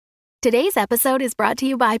Today's episode is brought to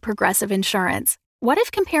you by Progressive Insurance. What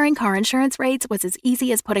if comparing car insurance rates was as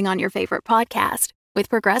easy as putting on your favorite podcast? With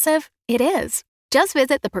Progressive, it is. Just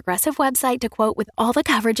visit the Progressive website to quote with all the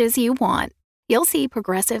coverages you want. You'll see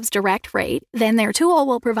Progressive's direct rate, then their tool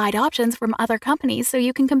will provide options from other companies so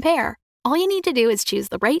you can compare. All you need to do is choose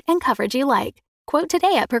the rate and coverage you like. Quote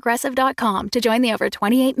today at Progressive.com to join the over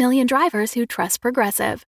 28 million drivers who trust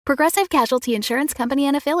Progressive. Progressive Casualty Insurance Company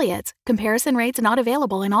and Affiliates. Comparison rates not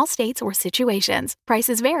available in all states or situations.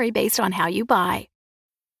 Prices vary based on how you buy.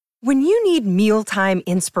 When you need mealtime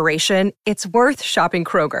inspiration, it's worth shopping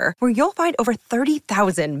Kroger, where you'll find over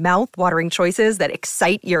 30,000 mouth-watering choices that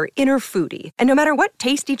excite your inner foodie. And no matter what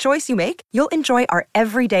tasty choice you make, you'll enjoy our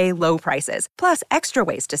everyday low prices, plus extra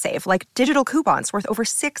ways to save, like digital coupons worth over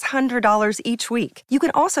 $600 each week. You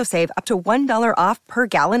can also save up to $1 off per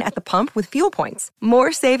gallon at the pump with fuel points.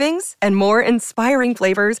 More savings and more inspiring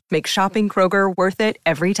flavors make shopping Kroger worth it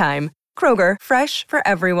every time. Kroger, fresh for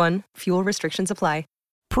everyone. Fuel restrictions apply.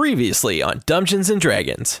 Previously on Dungeons and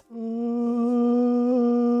Dragons.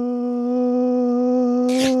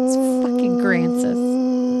 It's fucking Grancis.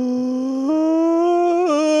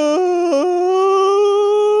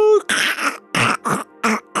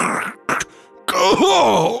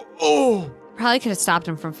 Probably could have stopped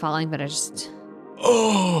him from falling, but I just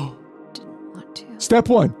didn't want to. Step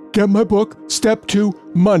 1, get my book. Step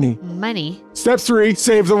 2, money. Money? Step 3,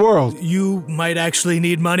 save the world. You might actually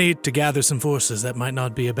need money to gather some forces. That might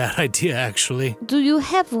not be a bad idea, actually. Do you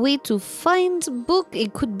have a way to find book?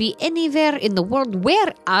 It could be anywhere in the world.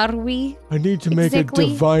 Where are we? I need to make Exactly. a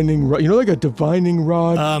divining rod. You know, like a divining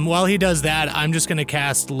rod? While he does that, I'm just going to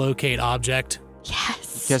cast Locate Object.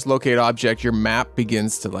 Yes. Just locate object, your map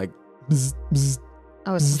begins to like Bzz, bzz.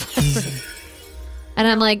 Oh, and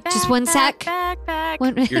I'm like, just one sec.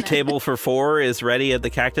 Your table for 4 is ready at the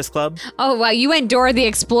Cactus Club. Oh, wow. You went Dora the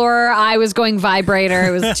Explorer. I was going Vibrator.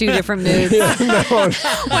 It was two different moods.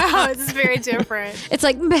 Wow, it's very different. It's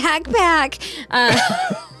like backpack.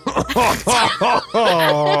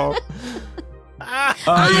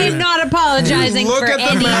 I'm not apologizing look for at the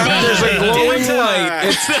anything. map. There's a glowing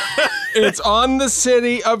light. It's on the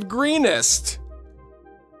city of Greenest.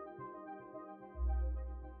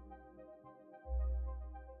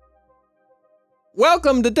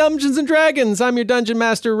 Welcome to Dungeons and Dragons. I'm your Dungeon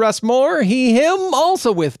Master, Russ Moore. He, him.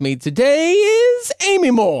 Also with me today is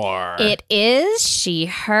Amy Moore. It is she,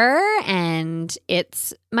 her, and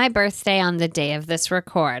it's my birthday on the day of this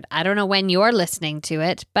record. I don't know when you're listening to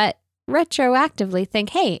it, but retroactively think,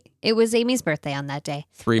 hey, it was Amy's birthday on that day.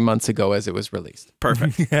 3 months ago as it was released.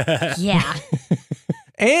 Perfect. Yeah.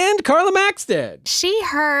 And Carla Maxted. She,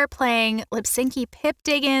 her, playing Lipsinky Pip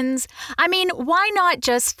Diggins. I mean, why not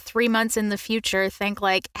just 3 months in the future think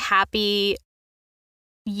like happy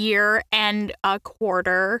year and a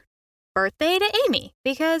quarter birthday to Amy?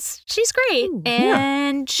 Because she's great Ooh,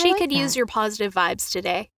 and she like could use that. your positive vibes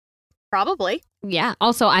today. Probably. Yeah.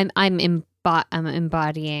 Also, I'm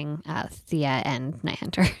embodying Thea and Night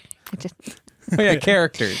Hunter. Oh yeah,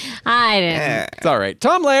 characters. I didn't. It's all right.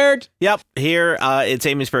 Tom Laird. Yep, here it's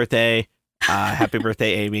Amy's birthday. Happy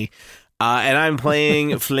birthday, Amy. And I'm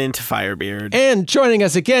playing Flint Firebeard. And joining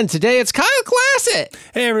us again today, it's Kyle Classic.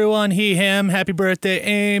 Hey, everyone. He, him. Happy birthday,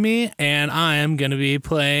 Amy. And I am going to be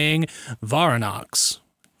playing Varanox.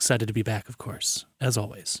 Excited to be back, of course, as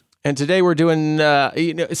always. And today we're doing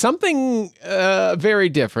something very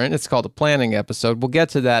different. It's called a planning episode. We'll get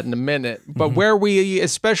to that in a minute. But where we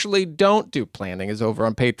especially don't do planning is over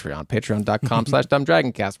on Patreon,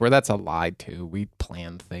 patreon.com/dumbdragoncast, where that's a lie too. We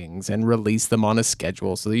plan things and release them on a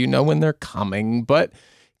schedule so that you know when they're coming. But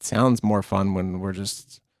it sounds more fun when we're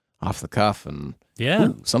just off the cuff and Yeah.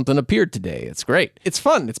 ooh, something appeared today. It's great. It's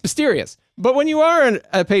fun. It's mysterious. But when you are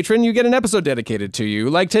a patron, you get an episode dedicated to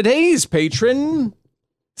you, like today's patron,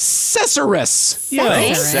 Cesarus.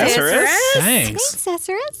 Thanks, Cesarus. Thanks.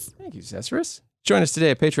 Cesarus. Thank you, Cesarus. Join us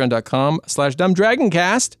today at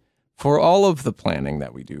patreon.com/dumbdragoncast for all of the planning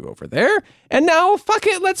that we do over there. And now, fuck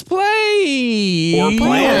it, let's play. Or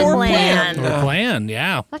plan. Or Or plan,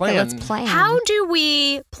 yeah. Okay, let's plan. How do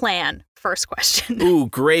we plan? First question. Ooh,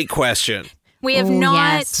 great question. We have Ooh,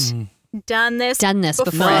 not yes. done this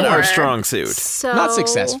before. Not our strong suit. So Not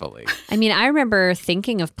successfully. I mean, I remember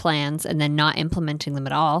thinking of plans and then not implementing them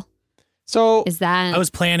at all. So, Is that? I was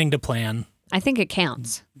planning to plan. I think it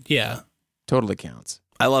counts. Yeah. totally counts.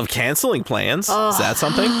 I love canceling plans. Is that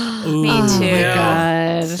something? Ooh, Me too.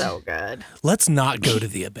 God. So good. Let's not go to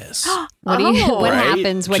the abyss. What do you? What Right?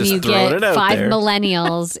 happens when Just you throwing get it out 5 there.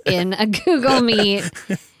 millennials in a Google Meet?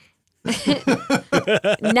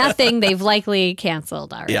 Nothing. They've likely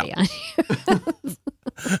canceled already. Yeah. on you.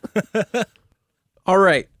 All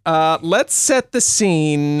right. Let's set the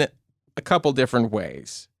scene a couple different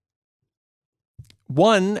ways.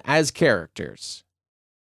 One, as characters.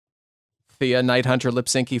 Thea, Nighthunter,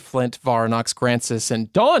 Lipsinki, Flint, Varanox, Grancis,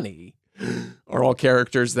 and Donnie are all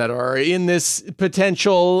characters that are in this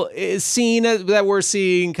potential scene that we're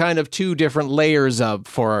seeing kind of two different layers of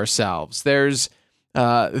for ourselves. There's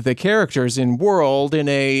the characters in world in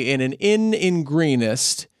an inn in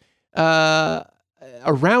Greenest,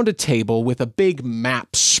 around a table with a big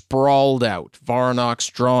map sprawled out.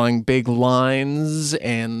 Varanox drawing big lines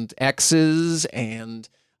and X's and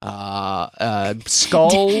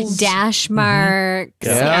skulls. Dash marks.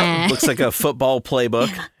 Yeah. Looks like a football playbook.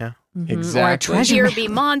 Yeah. Exactly. Or a treasure Here map. be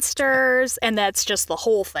monsters, and that's just the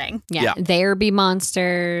whole thing. Yeah. There be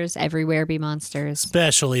monsters. Everywhere be monsters.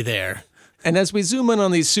 Especially there. And as we zoom in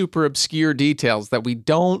on these super obscure details that we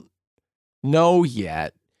don't know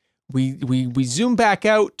yet, we zoom back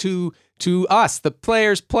out to us, the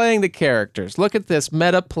players playing the characters. Look at this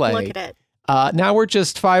meta play. Look at it. Now we're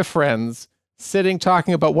just five friends sitting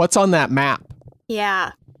talking about what's on that map.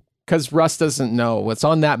 Yeah. Because Russ doesn't know what's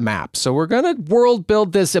on that map. So we're going to world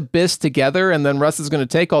build this abyss together, and then Russ is going to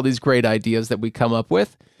take all these great ideas that we come up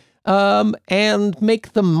with and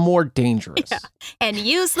make them more dangerous. Yeah. And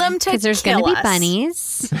use them to Because there's kill going to be us.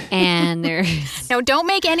 bunnies. And there's. No, don't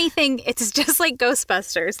make anything. It's just like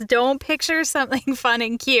Ghostbusters. Don't picture something fun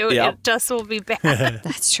and cute. Yep. It just will be bad.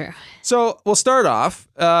 That's true. So we'll start off.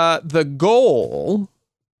 The goal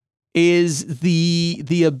is the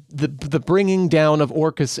bringing down of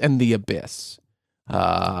Orcus and the Abyss.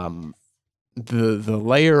 The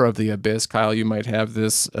layer of the Abyss. Kyle, you might have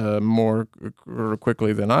this more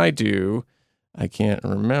quickly than I do. I can't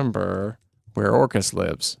remember where Orcus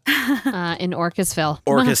lives. In Orcusville.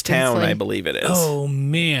 Orcus Town, Thankfully. I believe it is. Oh,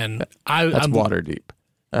 man. That's I'm Waterdeep.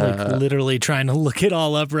 like literally trying to look it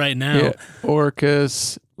all up right now. Yeah.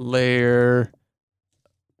 Orcus layer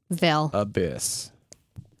Ville. Abyss.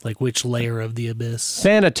 Like which layer of the abyss?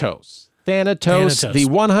 Thanatos, Thanatos. the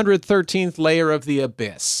 113th layer of the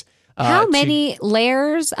Abyss. How many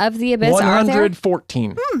layers of the abyss are there?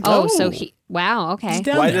 114. Oh, so he. Wow. Okay. He's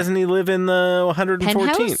down Why there. doesn't he live in the 114th?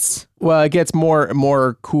 Penthouse. Well, it gets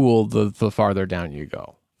more cool the farther down you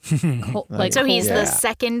go. Like So he's Yeah. the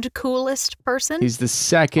second coolest person? He's the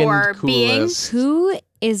second Or being. coolest who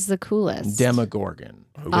is the coolest? Demogorgon.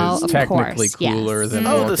 Who Oh, is of technically course, yes. cooler than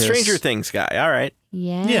Oh, the Orcus. Stranger Things guy. All right.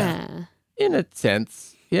 Yeah. Yeah. In a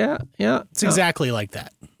sense. Yeah. It's exactly like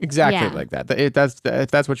that. Exactly Yeah. like that. If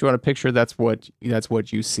that's what you want to picture, that's what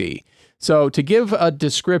you see. So to give a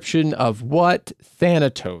description of what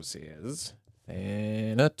Thanatos is,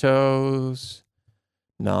 Thanatos,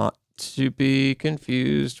 not to be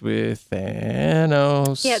confused with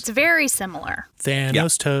Thanos. Yeah, it's very similar.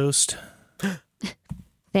 Thanos toast.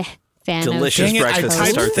 Thanos. Delicious Dang it, I breakfast to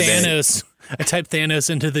typed start the day. Thanos. I typed Thanos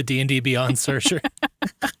into the D&D Beyond searcher.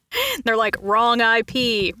 They're like, wrong IP.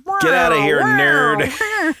 Get out of here,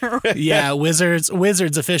 nerd. Yeah,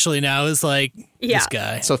 Wizards officially now is like Yeah. this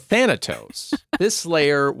guy. So Thanatos, this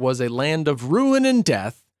layer was a land of ruin and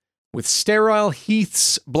death, with sterile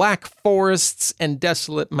heaths, black forests, and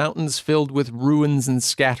desolate mountains filled with ruins and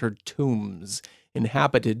scattered tombs,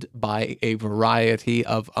 inhabited by a variety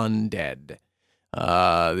of undead.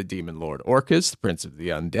 The demon lord Orcus, the prince of the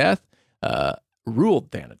undead,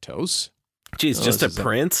 ruled Thanatos. Geez, just a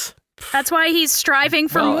prince? That's why he's striving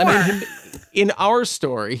for Well, more. I mean, in our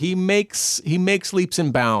story, he makes leaps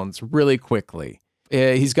and bounds really quickly.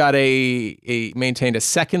 He's got maintained a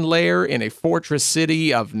second layer in a fortress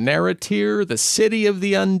city of Narratir, the city of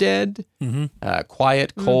the undead.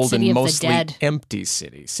 Quiet, cold, City and of the mostly dead. empty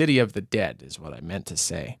city. City of the dead is what I meant to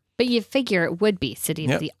say. But you figure it would be City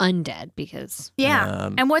Yep. of the Undead because Yeah.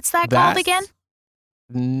 And what's that called again?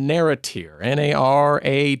 Narratir,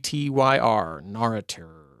 N-A-R-A-T-Y-R, Narratir.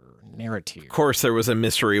 Of course, there was a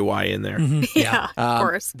mystery Y in there. Yeah, of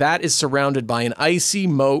course. That is surrounded by an icy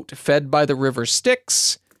moat fed by the river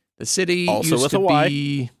Styx. The city Also used with to a Y.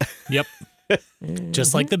 be Yep.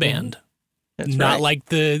 Just like the band. That's Not right. like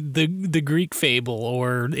the Greek fable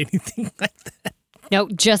or anything like that. no,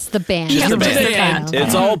 just the band. Just the Just band. the band.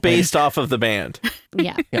 It's all based off of the band.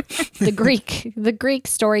 Yeah. The Greek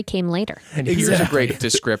story came later. And here's a great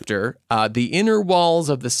descriptor. The inner walls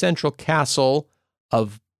of the central castle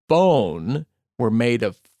of bone were made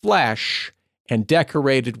of flesh and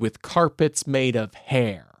decorated with carpets made of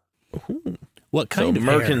hair. What So kind of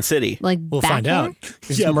hair? Merkin City. Like We'll back find hair? out.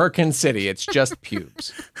 It's Merkin City. It's just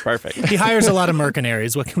pubes. Perfect. He hires a lot of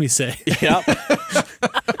mercenaries. What can we say? Yep.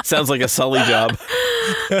 Sounds like a Sully job.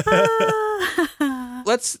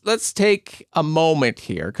 let's take a moment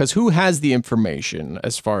here, because who has the information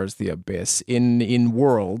as far as the abyss in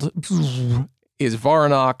world is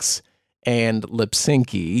Varanox and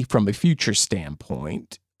Lipsinki. From a future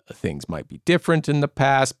standpoint, things might be different in the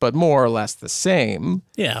past, but more or less the same.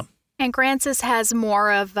 Yeah. And Grancis has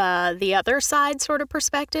more of the other side sort of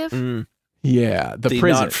perspective. Yeah, the The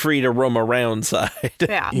prison. not free to roam around side.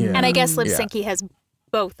 Yeah. Yeah. And I guess Lipsinki has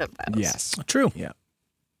both of those. Yes. True. Yeah.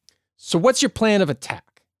 So what's your plan of attack?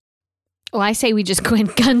 Well, I say we just go in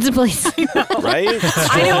guns blazing. Right?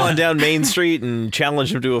 Stroll on down Main Street and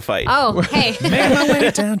challenge him to a fight. Oh, hey. Make my way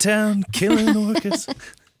downtown, killing orcas.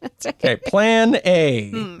 Okay, plan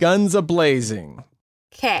A, guns a-blazing.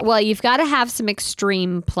 Okay. Well, you've got to have some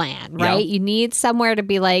extreme plan, right? You need somewhere to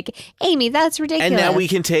be like, Amy, that's ridiculous. And now we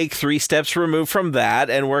can take 3 steps removed from that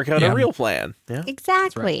and work out Yeah. a real plan. Yeah.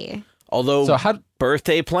 Exactly. Although, So how...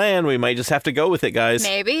 birthday plan, we might just have to go with it, guys.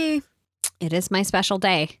 Maybe. It is my special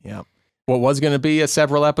day. Yeah. What was going to be a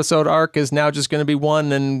several episode arc is now just going to be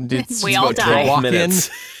one, and it's We all about die. 12 walk minutes.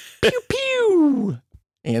 in, pew pew,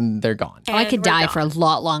 and they're gone. Oh, I And could we're die gone. for a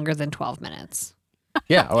lot longer than 12 minutes.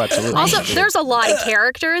 Yeah, oh, absolutely. Also, there's a lot of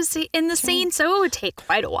characters in the scene, so it would take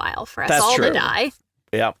quite a while for us That's all true. to die.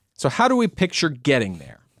 Yeah. So how do we picture getting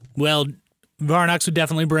there? Well, Varnox would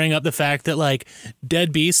definitely bring up the fact that, like,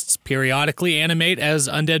 dead beasts periodically animate as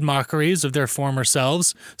undead mockeries of their former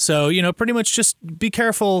selves. So, you know, pretty much just be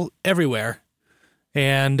careful everywhere.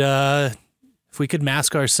 And if we could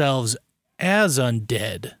mask ourselves as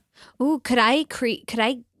undead. Ooh, could I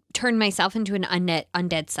turn myself into an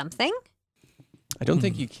undead something? I don't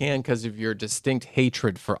think you can because of your distinct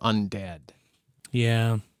hatred for undead.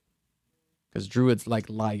 Yeah. Because druids like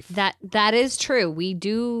life. That is true. We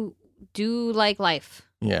do like life.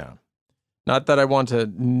 Yeah. Not that I want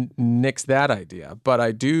to nix that idea, but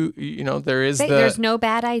I do, you know, There's no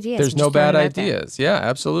bad ideas. There's I'm no just throwing bad it out there. ideas. Yeah,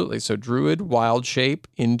 absolutely. So druid, wild shape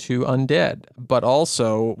into undead, but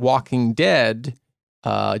also Walking Dead,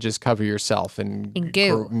 just cover yourself in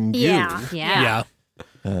goo. Yeah. Yeah. Yeah.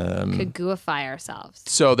 Could gooify ourselves.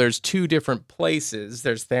 So there's 2 different places.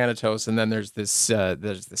 There's Thanatos, and then there's this.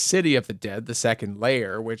 There's the City of the Dead, the second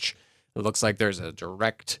layer, which it looks like there's a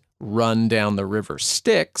direct run down the river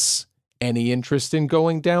Styx. Any interest in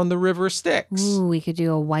going down the river Styx? Ooh, we could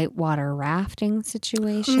do a whitewater rafting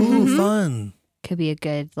situation. Ooh, fun. Could be a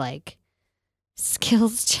good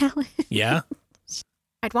skills challenge. Yeah.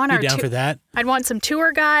 I'd want Be our down for that. I'd want some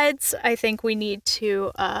tour guides. I think we need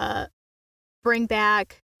to bring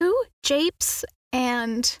back Japes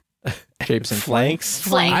and Shapes and Flanks.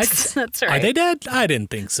 Flanks. That's right. Are they dead? I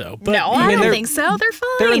didn't think so. But no, I I mean, don't they're- think so. They're fine.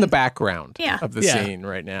 They're in the background Yeah. of the Yeah. scene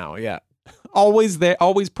right now. Yeah. Always there,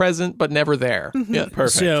 always present, but never there. Yeah.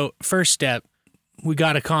 Perfect. So, first step, we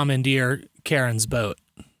got to commandeer Karen's boat.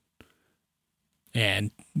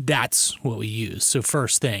 And that's what we use. So,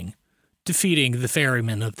 first thing, defeating the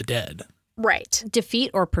ferryman of the dead. Right.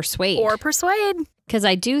 Defeat or persuade. Or persuade. Because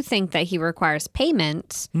I do think that he requires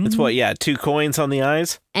payment It's what, 2 coins on the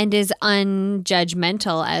eyes? and is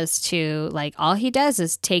unjudgmental as to, all he does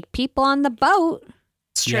is take people on the boat.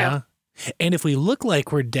 It's true. Yeah. And if we look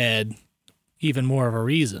like we're dead, even more of a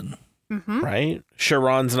reason. Mm-hmm. Right?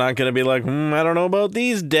 Sharon's not going to be like, I don't know about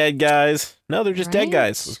these dead guys. No, they're just dead Right.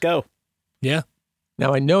 guys. Let's go. Yeah.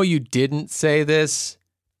 Now, I know you didn't say this,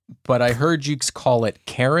 but I heard you call it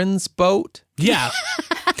Karen's boat. Yeah.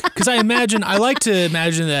 Because I like to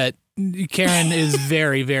imagine that Karen is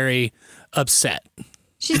very, very upset.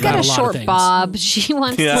 She's About got a a lot of short things. bob. She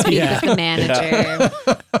wants Yeah. to speak Yeah. with the manager.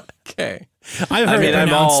 Okay. I've I heard mean, it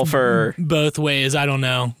I'm all pronounced for both ways. I don't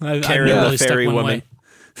know. I've Karen never the really stuck ferry one woman. way.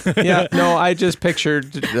 Yeah, no, I just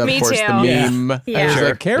pictured, of Me course, too. the Yeah. meme. Yeah. I was Sure.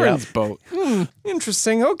 like, Karen's boat.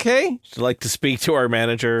 Interesting. Okay. I'd like to speak to our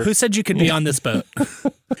manager. Who said you could be on this boat?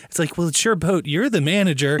 It's like, well, it's your boat. You're the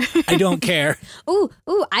manager. I don't care. Ooh,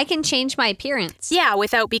 I can change my appearance Yeah,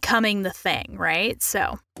 without becoming the thing, right?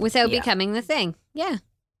 So, without Yeah. becoming the thing. Yeah.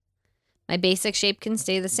 My basic shape can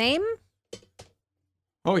stay the same,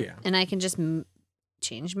 Oh, yeah. and I can just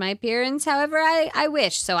change my appearance however I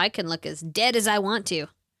wish, so I can look as dead as I want to.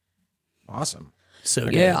 Awesome. So,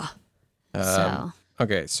 Yeah. Um,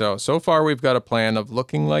 Okay, so far we've got a plan of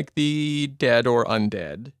looking like the dead or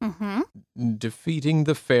undead, defeating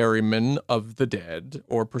the ferrymen of the dead,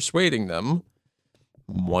 or persuading them.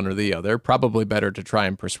 One or the other. Probably better to try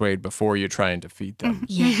and persuade before you try and defeat them.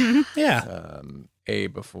 Yeah. Yeah. A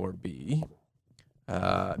before B.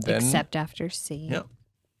 Then, Except after C. Yeah.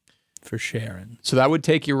 For Sharon. So that would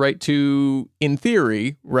take you right to, in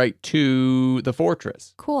theory, right to the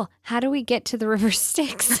fortress. Cool. How do we get to the river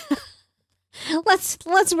Styx?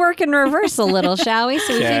 Let's work in reverse a little, shall we?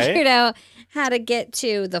 So we Okay. figured out how to get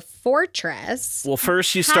to the fortress. Well,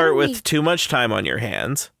 first you How start do with we- too much time on your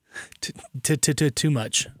hands. Too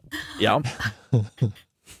much. Yeah.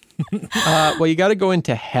 Well, you got to go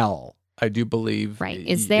into hell, I do believe. Right.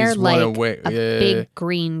 Is there one like way- a big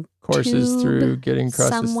green courses tube through getting across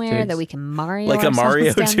the somewhere stakes? that we can Mario Like a ourselves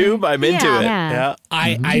Mario down tube? there? I'm into Yeah. it. Yeah.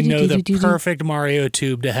 Yeah. I know the perfect Mario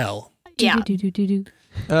tube to hell. Yeah.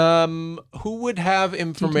 Who would have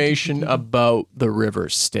information about the river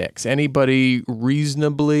Styx? Anybody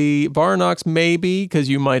reasonably? Varnox, maybe, because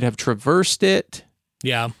you might have traversed it.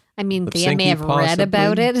 Yeah. I mean, Lipsinki, Thea may have read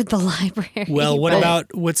about possibly? it at the library. Well, what but-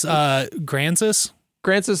 about Grancis?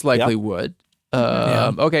 Grancis likely would.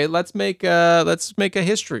 Okay, let's make a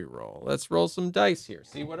history roll. Let's roll some dice here.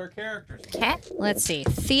 See what our characters do. Okay. Let's see.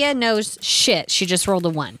 Thea knows shit. She just rolled a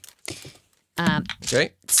 1.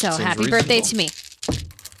 Okay. So Seems happy birthday to reasonable. me.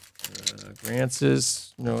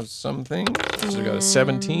 Grancis knows something. So we got a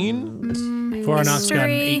 17. Varnox got an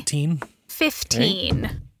Mystery. 18.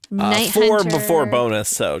 15. Night 4 Hunter, before bonus,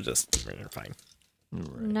 so just you're fine.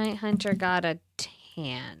 Night Hunter got a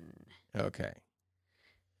 10. Okay.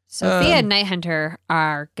 So Thea and Night Hunter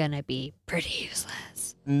are gonna be pretty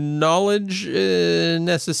useless. Knowledge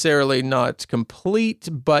necessarily not complete,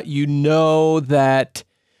 but you know that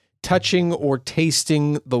touching or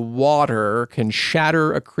tasting the water can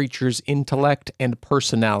shatter a creature's intellect and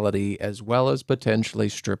personality, as well as potentially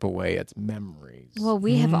strip away its memories. Well,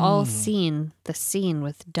 we have all seen the scene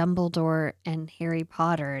with Dumbledore and Harry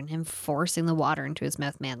Potter and him forcing the water into his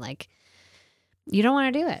mouth. Man, like, you don't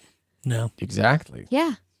want to do it. No. Exactly.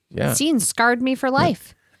 Yeah. Yeah. The scene scarred me for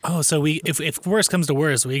life. Oh, so if worse comes to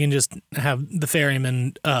worse, we can just have the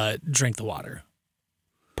ferryman drink the water.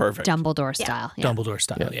 Perfect. Dumbledore style. Yeah. Dumbledore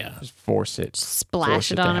style, yeah. Just force it. Splash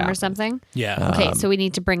Force it it to on him or happen. something. Yeah. Okay, so we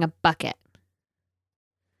need to bring a bucket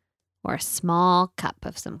or a small cup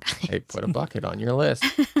of some kind. Hey, put a bucket on your list.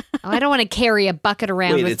 Oh, I don't want to carry a bucket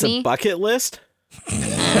around Wait, with it's me. a bucket list?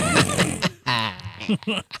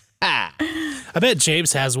 I bet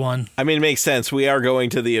Japes has one. I mean, it makes sense. We are going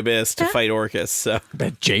to the abyss to fight Orcus, so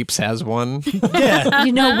Bet Japes has one. Yeah.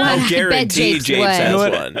 You know what? I bet guarantee Japes Japes would. has You know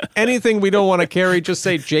what? one. Anything we don't want to carry, just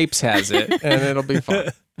say Japes has it, and it'll be fine.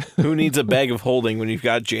 Who needs a bag of holding when you've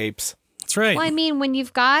got Japes? That's right. Well, I mean, when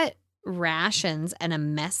you've got rations and a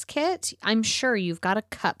mess kit, I'm sure you've got a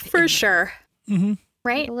cup. For in sure. Mm-hmm.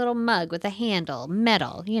 Right? A little mug with a handle,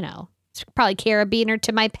 metal, you know. Probably carabiner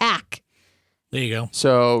to my pack. There you go.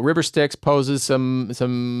 So River Styx poses some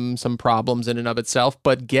problems in and of itself,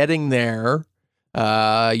 but getting there,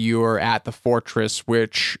 you're at the fortress,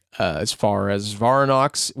 which, as far as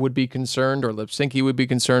Varnox would be concerned, or Lipsinki would be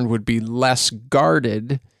concerned, would be less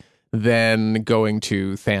guarded than going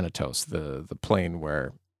to Thanatos, the plane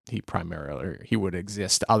where he would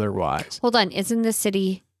exist otherwise. Hold on, isn't the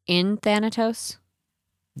city in Thanatos?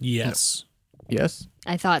 Yes. Yes,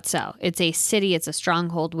 I thought so. It's a city, it's a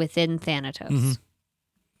stronghold within Thanatos. Mhm.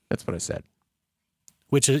 that's what I said.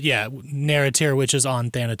 Which is, yeah, Narratir, which is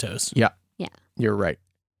on Thanatos. Yeah, Yeah. you're right.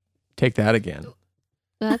 Take that again.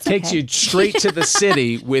 That's Takes okay. you straight to the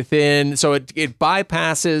city within, so it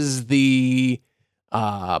bypasses the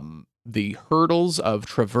hurdles of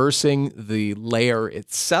traversing the layer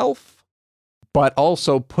itself, but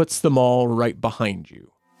also puts them all right behind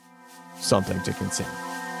you. Something to consider.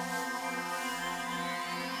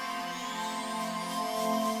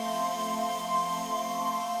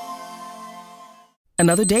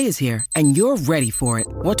 Another day is here, and you're ready for it.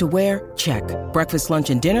 What to wear? Check. Breakfast, lunch,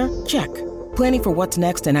 and dinner? Check. Planning for what's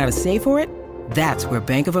next and how to save for it? That's where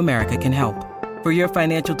Bank of America can help. For your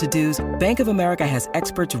financial to-dos, Bank of America has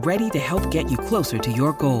experts ready to help get you closer to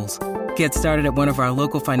your goals. Get started at one of our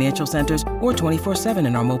local financial centers or 24/7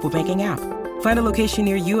 in our mobile banking app. Find a location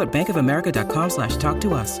near you at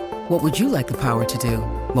bankofamerica.com/talktous. What would you like the power to do?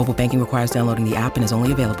 Mobile banking requires downloading the app and is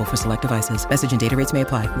only available for select devices. Message and data rates may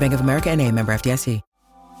apply. Bank of America NA, member FDIC.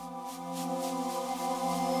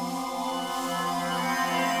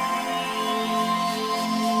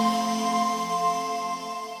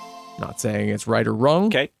 Not saying it's right or wrong.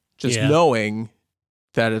 Okay. Just Yeah. knowing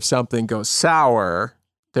that if something goes sour,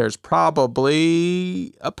 there's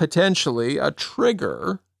probably potentially a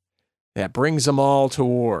trigger that brings them all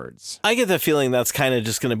towards. I get the feeling that's kind of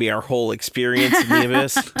just going to be our whole experience in the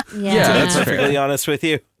abyss. Yeah, To be that's fair. perfectly honest with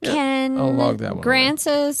you. Can I'll log that one grants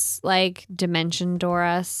us like dimension door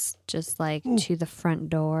us just like to the front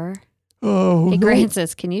door? Oh, Hey, no.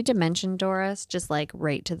 Grancis, can you dimension door us just like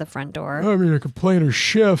right to the front door? I mean, I could plan a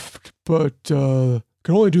shift, but can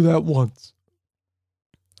only do that once.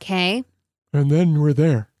 Okay. And then we're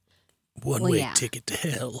there. One Well, way yeah. ticket to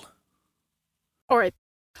hell. Or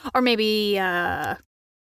maybe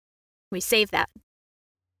We save that.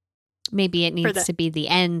 Maybe it needs the- to be the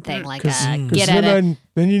end thing, like Because get at it.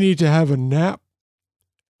 then you need to have a nap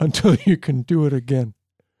until you can do it again.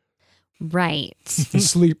 Right.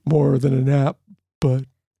 Sleep more than a nap, but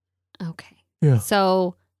Okay. yeah.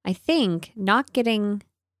 So I think not getting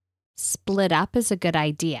split up is a good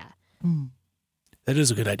idea. That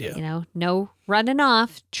is a good idea. You know, no running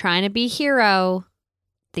off, trying to be hero.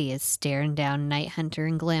 Thea's staring down Night Hunter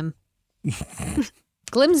and Glim.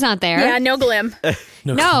 Glim's not there. Yeah, no Glim.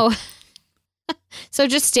 No. So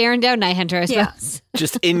just staring down Night Hunter, I Yeah. suppose.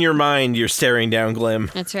 Just in your mind, you're staring down Glim.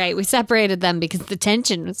 That's right. We separated them because the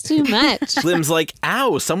tension was too much. Glim's like,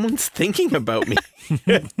 ow, someone's thinking about me.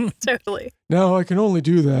 Totally. Now I can only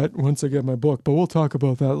do that once I get my book, but we'll talk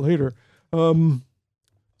about that later. So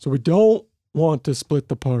we don't want to split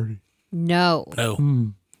the party. No. No. Hmm.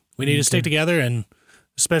 We need to stick together, and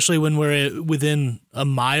especially when we're within a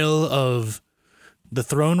mile of the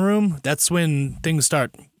throne room, that's when things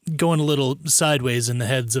start going a little sideways in the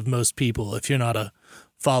heads of most people. If you're not a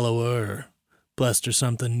follower or blessed or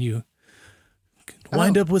something, you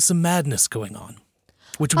wind up with some madness going on,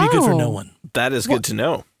 which would be good for no one. That is good to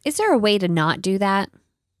know. Is there a way to not do that?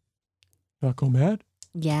 Not go mad?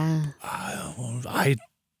 Yeah. I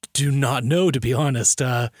do not know, to be honest.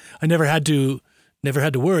 I never had to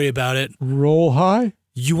worry about it. Roll high?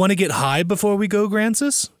 You want to get high before we go,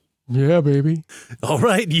 Grancis? Yeah, baby. All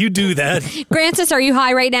right, you do that. Grancis, are you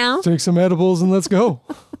high right now? Take some edibles and let's go.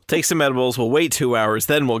 Take some edibles. We'll wait 2 hours,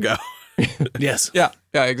 then we'll go. Yes. Yeah,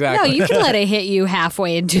 No, exactly. you can let it hit you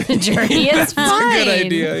halfway into the journey. It's fine. Good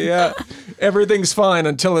idea, yeah. Everything's fine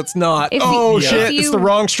until it's not. If Oh, you- shit, if it's you- the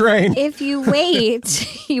wrong strain. If you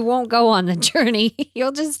wait, you won't go on the journey.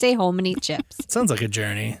 You'll just stay home and eat chips. Sounds like a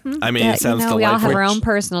journey. I mean, Yeah, it sounds we all have delightful. our own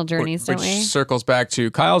personal journeys, Which don't we? circles back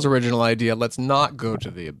to Kyle's original idea, let's not go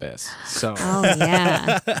to the abyss. So Oh,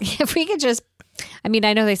 yeah. If we could just, I mean,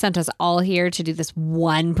 I know they sent us all here to do this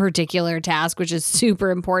one particular task, which is super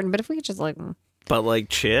important, but if we could just like, But like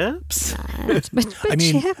chips? but I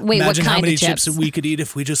mean, wait, what imagine kind how many of chips? chips we could eat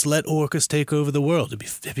if we just let Orcus take over the world.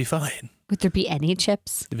 It'd be fine. Would there be any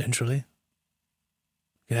chips? Eventually.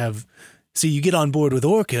 You get on board with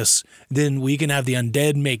Orcus, then we can have the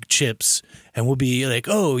undead make chips, and we'll be like,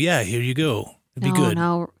 oh, yeah, here you go. It'd be good.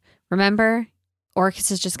 No. Remember, Orcus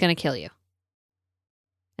is just going to kill you.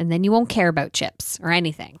 And then you won't care about chips or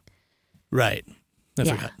anything. Right. I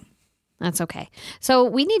Yeah. forgot. That's okay. So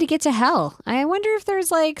we need to get to hell. I wonder if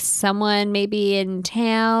there's like someone maybe in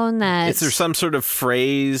town that. Is there some sort of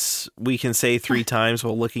phrase we can say 3 times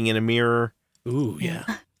while looking in a mirror? Ooh, yeah.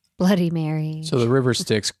 Bloody Mary. the river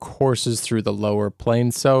Styx courses through the lower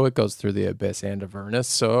plains, so it goes through the abyss and Avernus.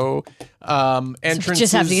 So entrances, We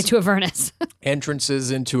just have to get to Avernus.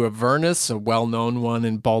 entrances into Avernus, a well-known one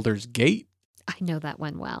in Baldur's Gate. I know that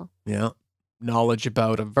one well. Yeah. Knowledge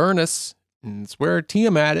about Avernus, and it's where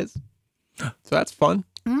Tiamat is. So that's fun.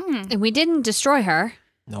 Mm. And we didn't destroy her.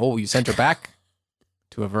 No, you sent her back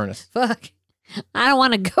to Avernus. Fuck. I don't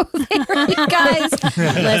want to go there, you guys.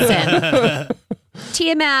 Listen.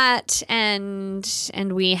 Tiamat and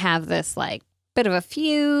we have this like bit of a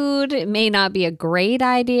feud. It may not be a great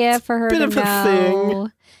idea for her bit to of a know.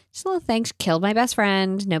 thing. Just a little thing. She killed my best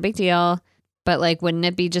friend. No big deal. But like, wouldn't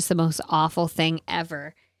it be just the most awful thing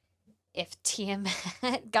ever if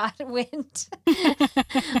Tiamat got wind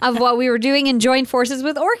of what we were doing and joined forces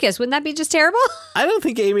with Orcus? Wouldn't that be just terrible? I don't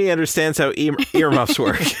think Amy understands how earmuffs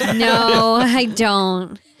work. No, I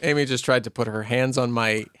don't. Amy just tried to put her hands on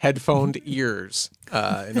my headphoned ears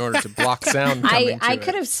in order to block sound coming I to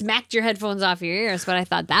could it. have smacked your headphones off your ears, but I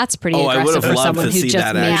thought that's pretty Oh, I would aggressive have for loved someone to who see just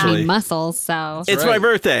that, made actually. me muscles. So It's my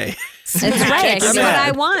birthday. that's right. I Check see it what out.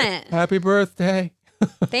 I want. Happy birthday.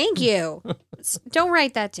 Thank you. Don't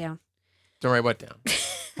write that down. Don't write what down.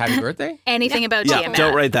 Happy birthday? Anything about Yeah, Tiamat.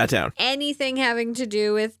 don't write that down. Anything having to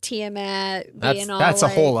do with Tiamat being all That's a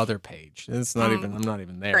like, whole other page. It's not even. I'm not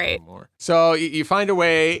even there Great. anymore. So you find a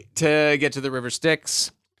way to get to the river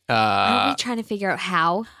Styx. Are we trying to figure out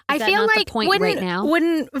how? Is I that feel not like the point wouldn't, right now.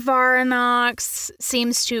 wouldn't Varanox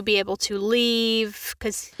seems to be able to leave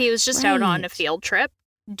because he was just out on a Right. field trip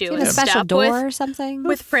Do you doing have a special stuff door or something?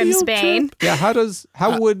 with Primsbane. Yeah. How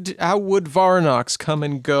would Varnox come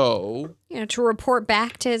and go? To report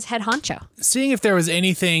back to his head honcho. Seeing if there was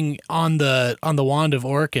anything on the wand of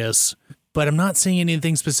Orcus, but I'm not seeing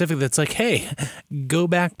anything specific that's like, hey, go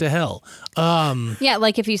back to hell. Yeah,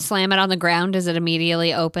 like if you slam it on the ground, does it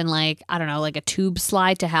immediately open like, I don't know, like a tube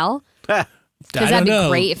slide to hell? I that'd don't be know.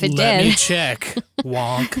 great if it Let me did. check.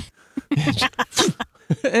 Wonk.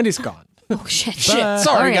 And he's gone. Oh, shit. Sorry,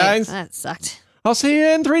 All right, guys. That sucked. I'll see you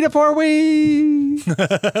in 3 to 4 weeks.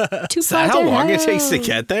 Too Is that how long it takes to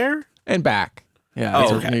get there? And back. Yeah. Oh,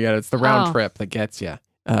 it's, okay. it's the round Oh. trip that gets you.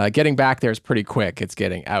 Getting back there is pretty quick. It's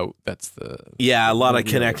getting out. That's the... Yeah, a lot of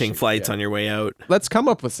the connecting issue, flights yeah. on your way out. Let's come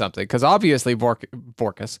up with something, because obviously Vorkus.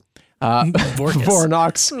 Vorkus.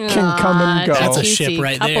 Voronox can come and go. That's a juicy ship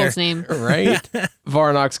right couple's there. name. Right?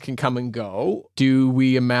 Voronox can come and go. Do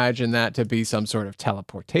we imagine that to be some sort of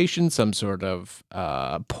teleportation, some sort of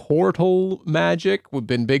portal magic? We've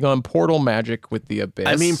been big on portal magic with the Abyss.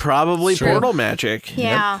 I mean, probably Sure. portal magic.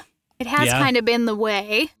 Yeah. It has Yeah. kind of been the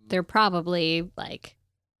way. They're probably like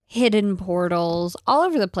hidden portals all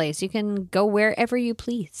over the place. You can go wherever you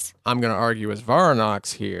please. I'm going to argue as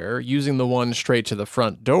Voronox here, using the one straight to the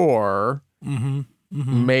front door,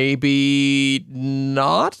 maybe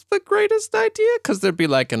not the greatest idea, because there'd be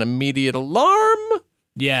like an immediate alarm.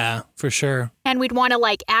 Yeah, for sure. And we'd want to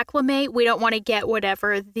like acclimate. We don't want to get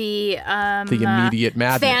whatever the Immediate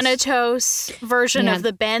madness. Thanatos version Yeah. of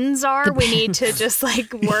the bends are. The We need to just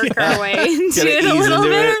like work Yeah. our way into Gotta it a ease little into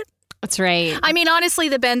bit. it. That's right. I mean, honestly,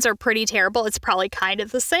 the bends are pretty terrible. It's probably kind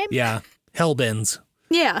of the same. Yeah. Hellbends.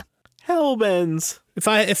 Yeah. Hellbends. If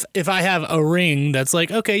I have a ring that's like,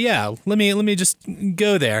 okay, yeah, let me just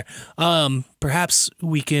go there. Perhaps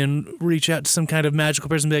we can reach out to some kind of magical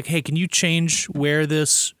person and be like, hey, can you change where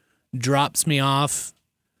this drops me off?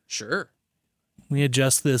 Sure. We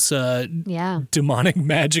adjust this Yeah. demonic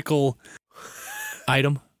magical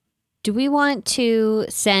item. Do we want to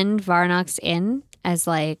send Varnox in as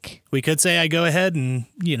like We could say I go ahead and,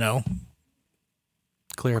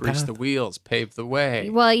 clear a Grease path. the wheels, pave the way,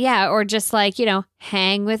 well, yeah, or just like,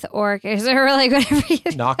 hang with orcas or like whatever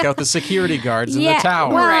you knock out the security guards in yeah, the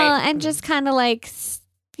tower. Well, Right. and just kind of like,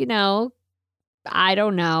 I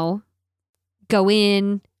don't know, go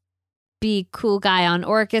in, be cool guy on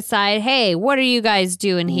Orca's side. Hey, what are you guys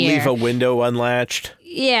doing here? Leave a window unlatched.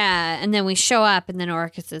 Yeah, and then we show up, and then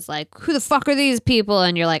Orcus is like, who the fuck are these people?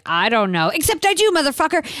 And you're like, I don't know, except I do,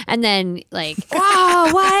 motherfucker. And then, like, wow,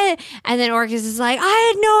 what? And then Orcus is like, I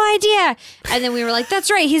had no idea. And then we were like,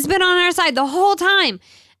 that's right, he's been on our side the whole time.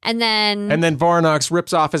 And then Voronox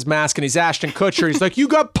rips off his mask and he's Ashton Kutcher. He's like, you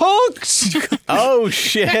got punks! Oh,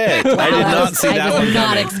 shit. I did not see that I one did not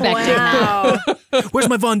coming. expect Wow. Where's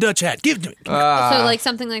my Von Dutch hat? Give it to me. So, like,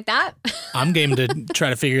 something like that. I'm game to try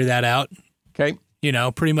to figure that out. Okay.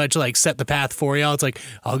 Pretty much like set the path for y'all. It's like,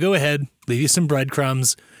 I'll go ahead, leave you some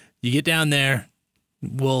breadcrumbs. You get down there,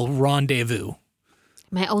 we'll rendezvous.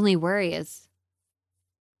 My only worry is,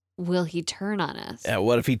 will he turn on us? Yeah,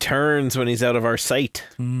 what if he turns when he's out of our sight?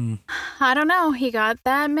 I don't know. He got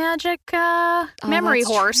that magic memory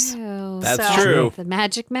that's horse. True. That's So- true. The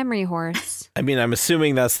magic memory horse. I mean, I'm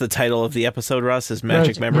assuming that's the title of the episode, Russ, is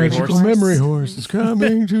Magic Memory Magical Horse. memory horse is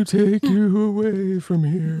coming to take you away from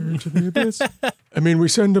here to the abyss. I mean, we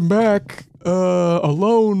send him back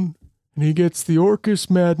alone, and he gets the Orcus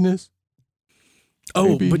madness. Oh,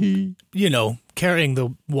 Maybe but he... carrying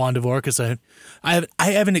the wand of Orcus, I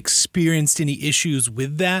haven't experienced any issues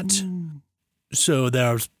with that. So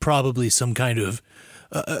there's probably some kind of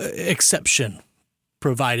exception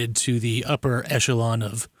provided to the upper echelon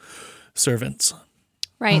of servants.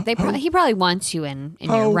 Right. He probably wants you in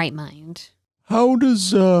your How- right mind. How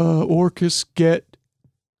does Orcus get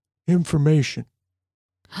information?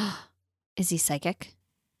 Is he psychic?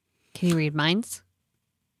 Can he read minds?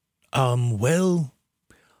 Well,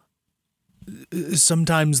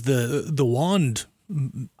 sometimes the wand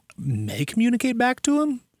may communicate back to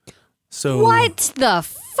him. So What the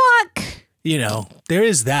fuck? there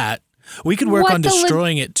is that. We could work What on the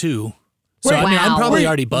destroying it too. So Wait, I mean, I'm wow. probably Wait,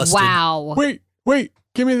 already busted. Wow. Wait,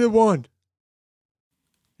 give me the wand.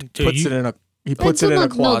 So Puts you- it in a he I puts do it in a not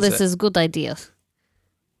know closet. this is good idea.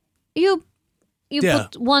 You Yeah.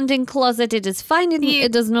 put wand in closet, it is fine,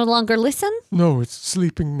 it does no longer listen? No, it's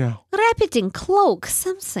sleeping now. Wrap it in cloak,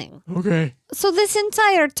 something. Okay. So this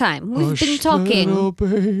entire time, we've been Hush, talking. little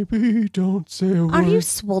baby, don't say a word. Are you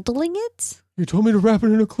swaddling it? You told me to wrap it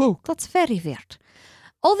in a cloak. That's very weird.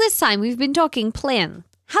 All this time, we've been talking plan.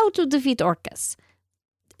 How to defeat Orcus.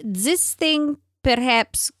 This thing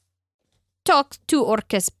perhaps talk to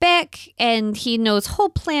Orcus back, and he knows whole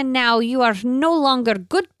plan now. You are no longer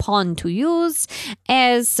good pawn to use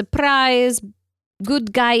as surprise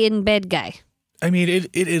good guy and bad guy. I mean,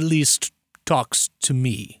 it at least talks to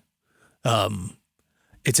me.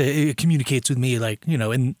 It communicates with me, like,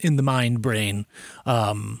 in the mind brain.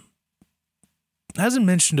 Hasn't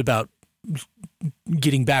mentioned about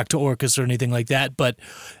getting back to Orcus or anything like that, but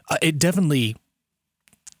it definitely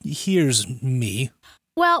hears me.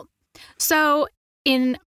 Well, so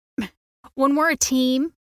when we're a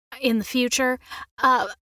team in the future,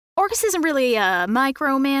 Orcus isn't really a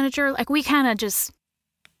micromanager. Like we kind of just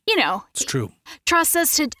It's true. trust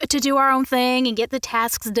us to do our own thing and get the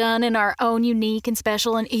tasks done in our own unique and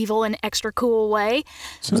special and evil and extra cool way.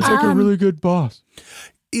 Sounds like a really good boss.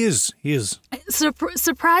 He is.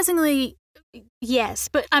 Surprisingly, yes,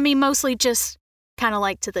 but I mean, mostly just kind of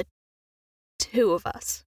like to the two of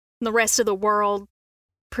us. The rest of the world,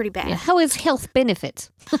 pretty bad. Yeah, how is health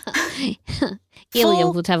benefits? Ilya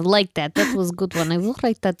would have liked that. That was a good one. I will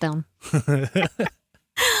write that down.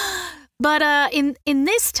 But in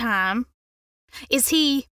this time, is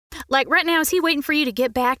he, like right now, is he waiting for you to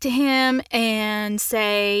get back to him and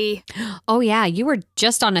say, Oh yeah, you were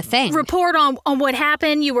just on a thing. report on what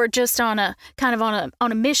happened? You were just on a kind of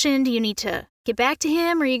on a mission. Do you need to get back to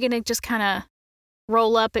him, or are you going to just kind of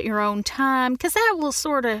roll up at your own time? Because that will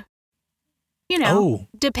sort of,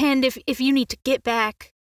 depend if you need to get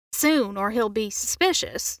back soon, or he'll be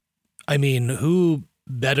suspicious. I mean, who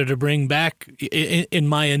better to bring back in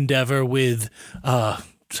my endeavor with, God,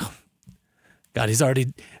 he's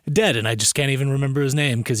already dead, and I just can't even remember his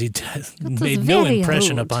name because he made no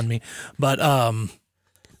impression upon me. But,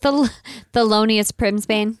 The Thelonious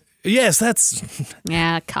Primsbane. yes, that's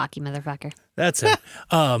Cocky motherfucker.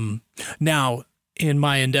 it. Now, in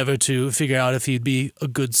my endeavor to figure out if he'd be a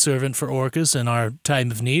good servant for Orcus in our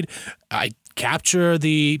time of need, I capture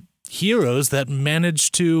the heroes that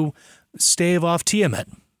managed to stave off Tiamat.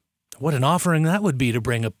 What an offering that would be to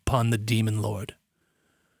bring upon the Demon Lord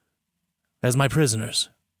as my prisoners.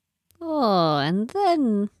 Oh, and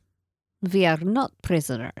then we are not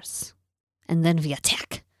prisoners. And then we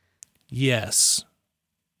attack. Yes.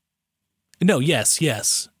 No, yes.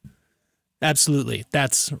 Absolutely.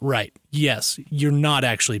 That's right. Yes, you're not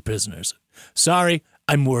actually prisoners. Sorry,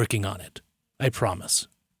 I'm working on it. I promise.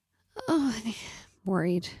 Oh, I'm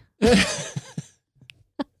worried.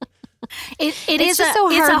 It's just so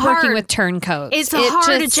hard working with turncoats. It's a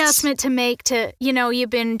hard adjustment to make to, you've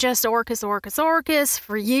been just Orcus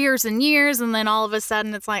for years and years, and then all of a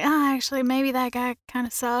sudden it's like, actually, maybe that guy kind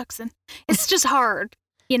of sucks. And it's just hard,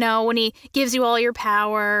 when he gives you all your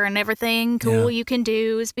power and everything cool you can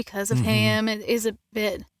do is because of him. It is a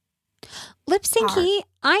bit Lipsinky,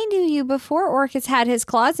 I knew you before Orcus had his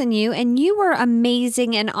claws in you, and you were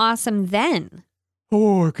amazing and awesome then.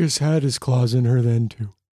 Orcus had his claws in her then, too.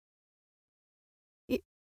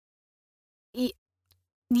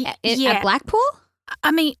 At Blackpool?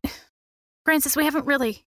 I mean, Francis, we haven't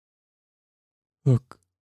really. Look,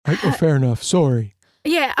 fair enough. Sorry.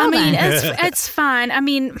 Yeah, I mean, it's fine. I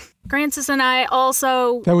mean, Francis and I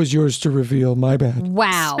also. That was yours to reveal. My bad.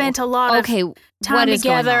 Wow. Spent a lot of time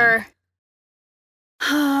together.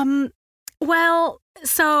 Well,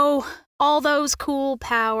 so all those cool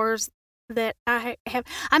powers that I have.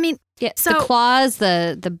 I mean, so the claws,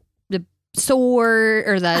 the sword,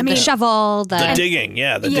 or the shovel, the digging,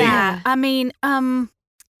 digging. I mean,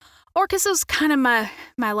 Orcus was kind of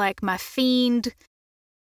my fiend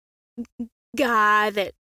guy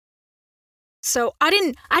that. So I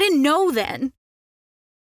didn't know then.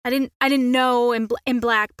 I didn't know in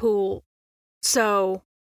Blackpool. So,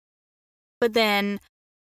 but then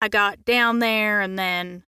I got down there, and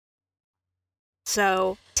then.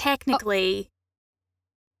 So technically.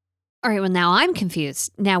 All right, well, now I'm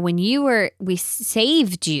confused. Now, when we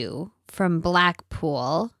saved you from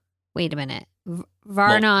Blackpool. Wait a minute.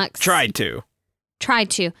 Varnox tried to.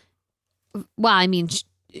 Well, I mean,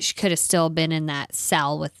 she could have still been in that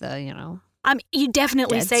cell with the, I mean, you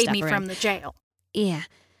definitely dead saved stuff me around. from the jail. Yeah.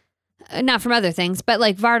 Not from other things, but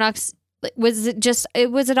like Varnox, was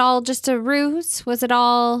it all just a ruse?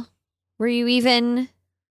 Were you even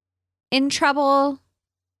in trouble?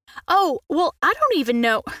 Oh, well, I don't even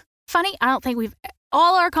know. Funny, I don't think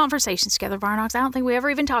all our conversations together, Varnox, I don't think we ever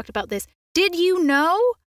even talked about this. Did you know?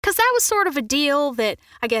 Because that was sort of a deal that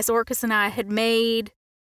I guess Orcus and I had made,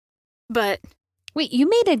 but... Wait, you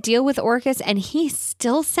made a deal with Orcus and he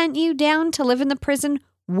still sent you down to live in the prison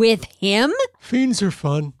with him? Fiends are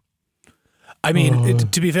fun. I mean,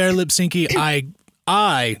 to be fair, Lipsinky,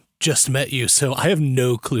 I just met you, so I have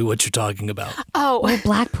no clue what you're talking about. Oh,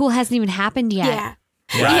 Blackpool hasn't even happened yet. Yeah.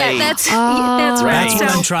 Right. Yeah, that's right. That's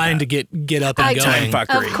what I'm trying to get up and going.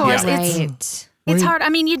 Fuckery. Of course, Yeah. it's hard. I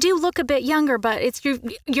mean, you do look a bit younger, but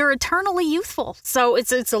you're eternally youthful, so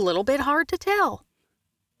it's a little bit hard to tell.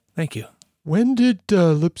 Thank you. When did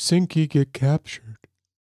Lipsinky get captured?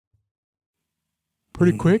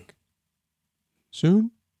 Pretty quick?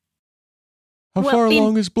 Soon? How far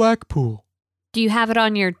along is Blackpool? Do you have it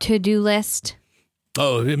on your to-do list?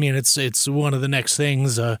 Oh, I mean, it's one of the next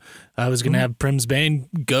things. I was going to have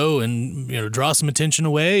Primsbane go and draw some attention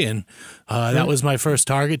away, and that was my first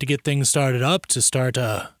target to get things started up, to start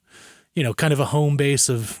kind of a home base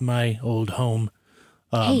of my old home.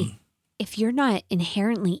 Hey, if you're not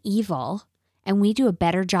inherently evil and we do a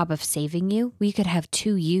better job of saving you, we could have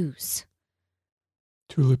 2 yous.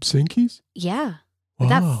 2 Lipsinkies? Yeah. Would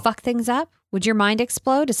that fuck things up? Would your mind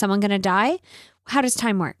explode? Is someone going to die? How does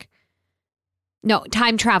time work? No,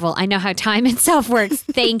 time travel. I know how time itself works.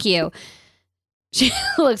 Thank you. She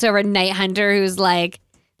looks over at Night Hunter, who's like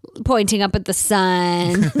pointing up at the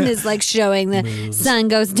sun and is like showing the sun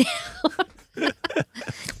goes down.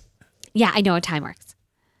 Yeah, I know how time works.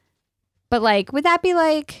 But like, would that be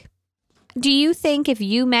like, do you think if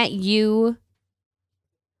you met you,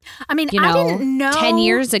 I mean, you I know, didn't know 10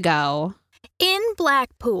 years ago? in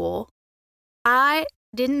Blackpool, I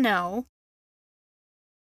didn't know.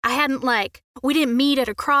 I hadn't we didn't meet at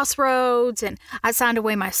a crossroads and I signed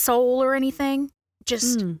away my soul or anything.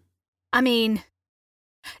 Just, I mean,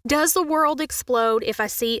 does the world explode if I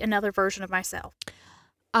see another version of myself?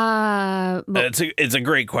 It's a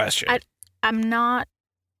great question. I'm not.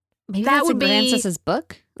 Maybe that that's would in be Francis's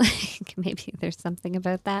book. Like maybe there's something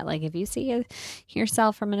about that. Like if you see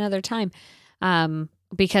yourself from another time,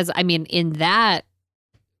 because I mean, in that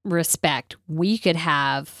respect, we could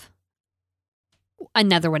have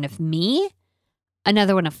another one of me,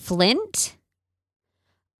 another one of Flint.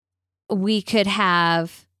 We could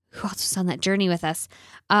have who else was on that journey with us?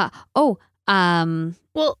 Well,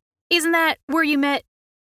 isn't that where you met?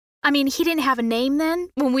 I mean, he didn't have a name then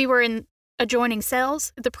when we were in adjoining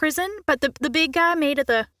cells at the prison, but the big guy made of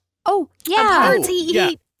the what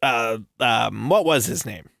was his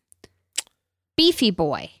name? Beefy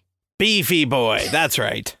Boy. Beefy Boy. That's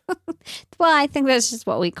right. Well, I think that's just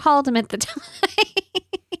what we called him at the time.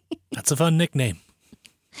 That's a fun nickname.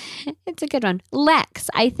 It's a good one. Lex,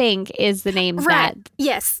 I think, is the name that.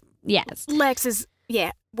 Yes. Lex is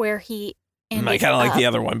where he. I kind of like the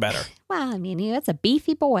other one better. Well, I mean, that's a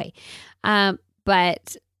beefy boy.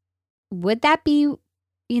 But would that be,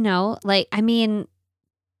 I mean,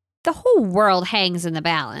 the whole world hangs in the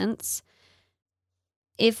balance.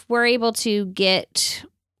 If we're able to get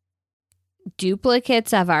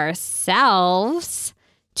duplicates of ourselves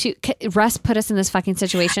Russ put us in this fucking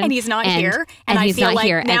situation. And he's not here. And I he's feel not like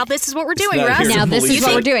here. now this is what we're doing, Russ. Now this is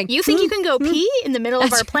what we're doing. You think you can go pee in the middle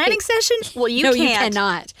of our planning session? Well, you can't. No, you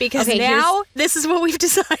cannot. Because now this is what we've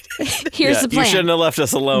decided. Here's the plan. You shouldn't have left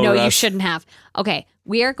us alone, No, Russ. you shouldn't have. Okay,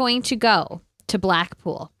 we are going to go to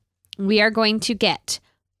Blackpool. We are going to get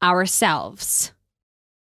ourselves.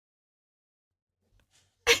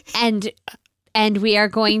 And we are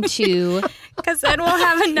going to... Because then we'll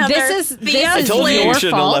have another... This is I told you your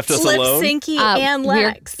shouldn't have fault. left us alone. Lipsinky and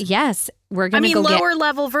Lex. We're going to go lower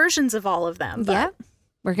level versions of all of them. But. Yeah.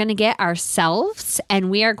 We're going to get ourselves, and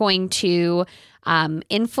we are going to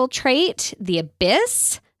infiltrate the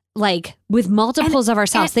abyss, like with multiples of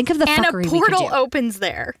ourselves. Think of the fuckery we could do. And a portal opens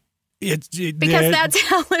there. Because that's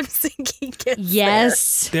how Lipsinky gets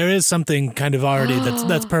yes. There is something kind of already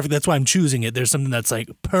that's perfect. That's why I'm choosing it. There's something that's like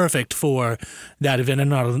perfect for that event, and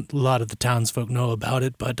not a lot of the townsfolk know about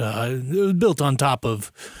it, but it was built on top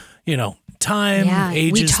of, time,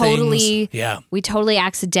 ages, things. Yeah. We totally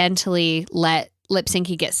accidentally let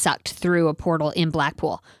Lipsinky get sucked through a portal in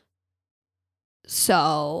Blackpool.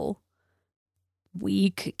 So we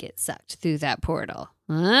could get sucked through that portal.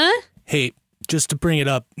 Huh? Hey, just to bring it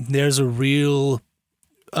up, there's a real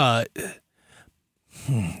a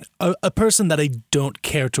person that I don't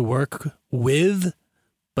care to work with,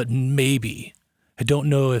 but maybe. I don't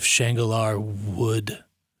know if Shangalar would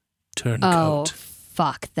turn coat.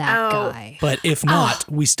 Fuck that guy. But if not,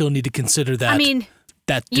 we still need to consider that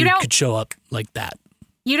that dude could show up like that.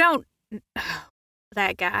 You don't...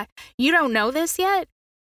 That guy. You don't know this yet,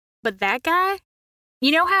 but that guy,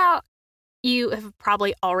 you know how you have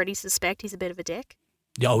probably already suspect he's a bit of a dick?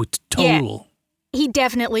 Oh, total. Yeah, he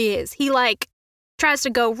definitely is. He, tries to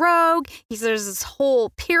go rogue. There's this whole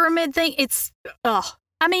pyramid thing. It's, I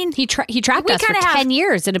mean... He trapped us for 10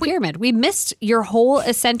 years in a pyramid. We missed your whole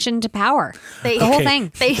ascension to power. The whole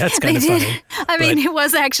thing. That's kind of funny. I mean, it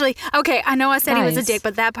was actually... Okay, I know I said he was a dick,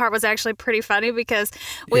 but that part was actually pretty funny because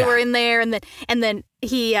we were in there and then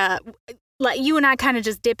he... you and I kind of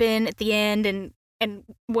just dip in at the end and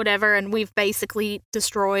whatever, and we've basically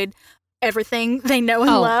destroyed everything they know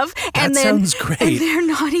and love. That sounds great. And they're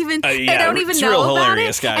not even... they don't even know about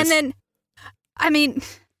hilarious, it. Guys. And then, I mean...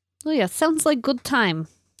 Oh, yeah, sounds like good time.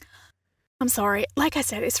 I'm sorry. Like I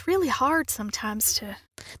said, it's really hard sometimes to...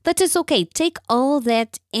 That is okay. Take all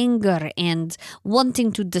that anger and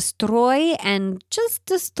wanting to destroy and just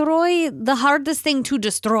destroy the hardest thing to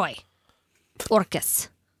destroy. Orcus,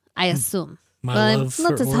 I assume. My love for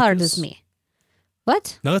not as hard Orcus? as me.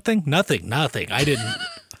 What? Nothing. I didn't.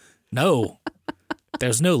 No.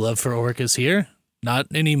 There's no love for Orcus here. Not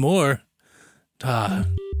anymore.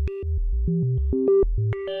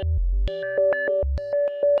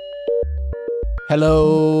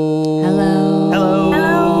 Hello. Hello.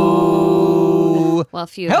 Well, a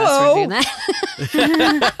few of us were doing that.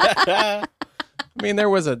 I mean, there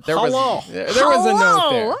was a Hello.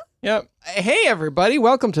 note there. Yep. Hey, everybody.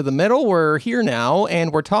 Welcome to The Middle. We're here now,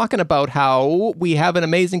 and we're talking about how we have an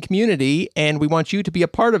amazing community, and we want you to be a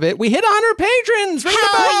part of it. We hit 100 patrons. Ring the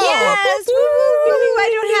bell. Yes! Woo! I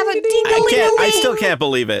don't have a I still can't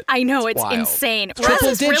believe it. I know, it's wild. insane. Triple Russ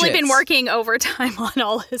has really digits. been working overtime on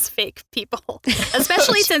all his fake people,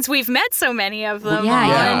 especially since we've met so many of them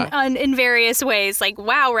Yeah. in various ways. Like,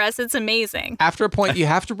 wow, Russ, it's amazing. After a point, you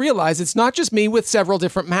have to realize it's not just me with several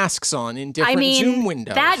different masks on in different Zoom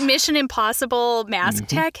windows. That Mission Impossible mask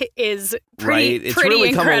tech is Right, pretty it's really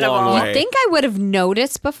come a incredible. long way. I think I would have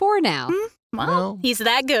noticed before now. Well, he's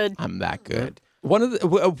that good. I'm that good.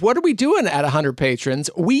 What are we doing at 100 patrons?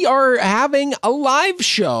 We are having a live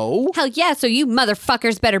show. Hell yeah, so you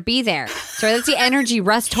motherfuckers better be there. Sorry, that's the energy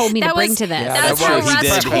Russ told me to bring to this. Yeah, That's that how was- he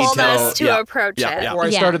Russ did. told us to Yeah. approach Yeah, it. yeah. Before I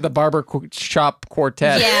Yeah. started the barber shop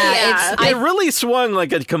quartet. Yeah, It really swung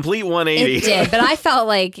like a complete 180. it did, but I felt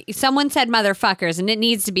like someone said motherfuckers, and it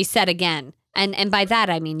needs to be said again. And by that,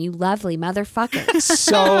 I mean you lovely motherfuckers.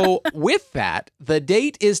 So with that, the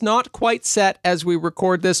date is not quite set as we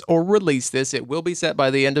record this or release this. It will be set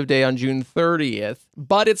by the end of day on June 30th,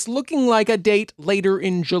 but it's looking like a date later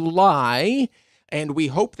in July, and we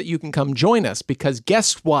hope that you can come join us because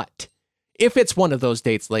guess what? If it's one of those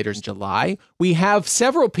dates later in July, we have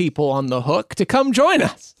several people on the hook to come join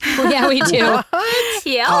us. Yeah, we do.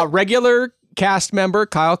 Yeah. Regular cast member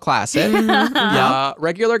Kyle Classic,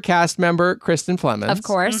 regular cast member Kristen Flemons, Of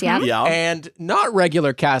course, yeah. Yeah. and not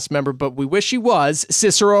regular cast member, but we wish he was,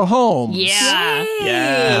 Cicero Holmes. Yeah.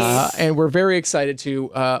 Yes. And we're very excited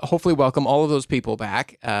to hopefully welcome all of those people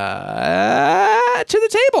back to the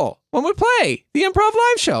table when we play the improv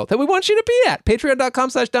live show that we want you to be at.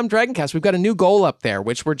 Patreon.com/dumbdragoncast. We've got a new goal up there,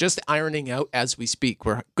 which we're just ironing out as we speak.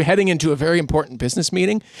 We're heading into a very important business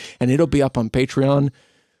meeting, and it'll be up on Patreon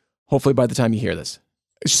hopefully by the time you hear this.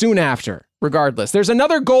 Soon after, regardless. There's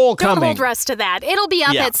another goal Don't coming. hold Russ to that. It'll be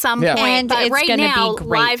up Yeah. at some Yeah. point. And but it's right gonna be now, great.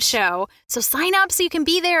 live show. So sign up so you can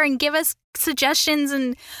be there and give us suggestions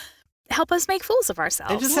and help us make fools of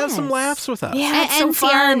ourselves. And just have some laughs with us. Yeah, it's so And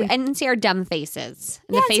fun. see our dumb faces.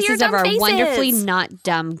 And Yeah, the see your faces of dumb our faces. wonderfully not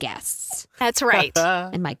dumb guests. That's right.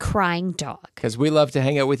 And my crying dog. Because we love to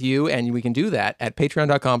hang out with you, and we can do that at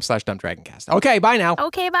patreon.com/dumbdragoncast. Okay, bye now.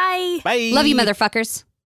 Okay, bye. Bye. Love you, motherfuckers.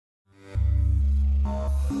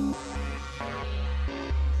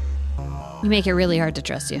 You make it really hard to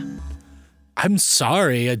trust you. I'm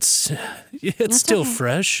sorry. It's still okay.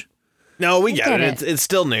 fresh. No, we get get it. it. It's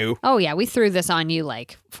still new. Oh, yeah, we threw this on you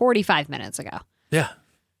like 45 minutes ago. Yeah.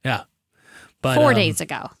 But 4 days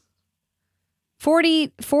ago. 4 days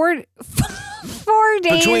Between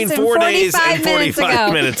and 4 days 45 and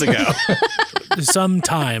 45 minutes ago. minutes ago. some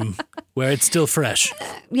time where it's still fresh.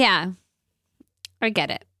 Yeah. I get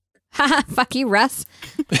it. Haha, fuck you, Russ.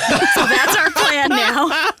 So that's our plan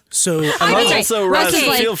now. So Also, Russ, is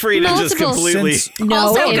like feel free to just multiple- completely. Since- No,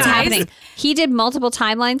 Also, it's guys- happening. He did multiple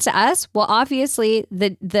timelines to us. Well, obviously,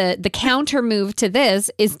 the counter move to this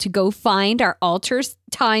is to go find our alter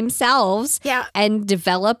time selves Yeah. and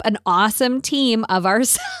develop an awesome team of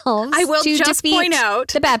ourselves. I will to just defeat point out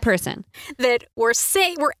the bad person. that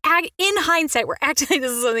in hindsight, we're acting like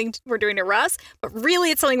this is something we're doing to Russ, but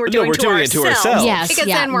really it's something we're No, doing, we're to, doing it ourselves. to ourselves. Yes, Because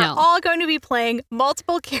yeah, then we're no. all going to be playing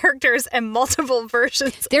multiple characters and multiple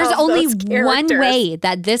versions There's of only those one characters. way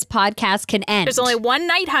that this podcast can end. There's only one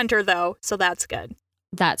Night Hunter, though, so that's good.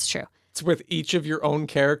 That's true. It's with each of your own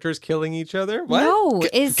characters killing each other? What? No,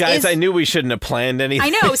 Guys, I knew we shouldn't have planned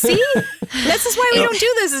anything. I know, see? This is why we don't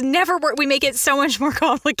do this. Is never work. We make it so much more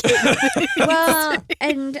complicated. Well,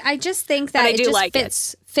 and I just think But that I it do just like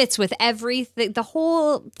fits with everything, the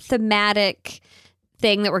whole thematic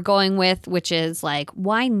thing that we're going with, which is like,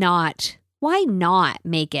 why not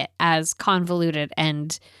make it as convoluted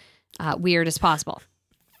and weird as possible?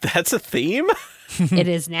 That's a theme? It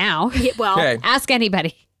is now. well, Okay. Ask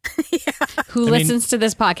anybody who listens to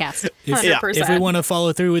this podcast. if 100%. we want to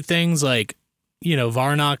follow through with things like,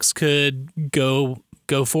 Varnox could go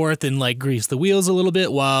forth and like grease the wheels a little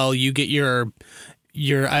bit while you get your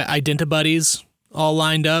identi-buddies all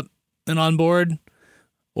lined up and on board,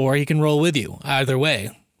 or he can roll with you. Either way,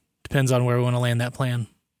 depends on where we want to land that plan.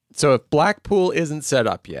 So if Blackpool isn't set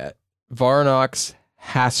up yet, Varnox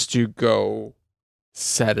has to go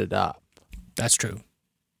set it up, That's true.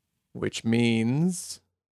 which means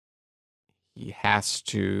he has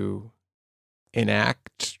to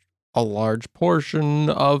enact a large portion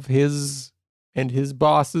of his and his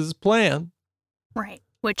boss's plan. Right.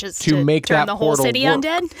 Which is To to make turn that the whole portal city work.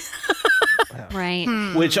 undead.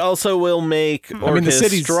 Right. Which also will make Orcus I mean, the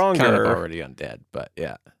city's stronger. kind of already undead, but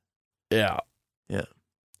yeah. Yeah.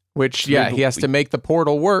 Which, yeah, he has to make the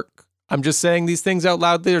portal work. I'm just saying these things out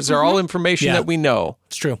loud. These are all information Yeah. that we know.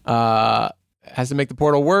 It's true. Has to make the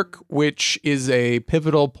portal work, which is a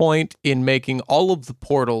pivotal point in making all of the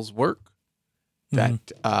portals work that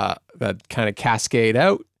kind of cascade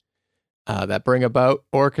out, that bring about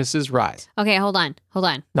Orcus's rise. Okay, hold on.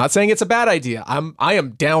 Not saying it's a bad idea. I am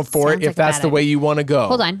down for Sounds it if like a that's bad the way idea. you want to go.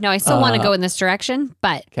 Hold on. No, I still want to go in this direction,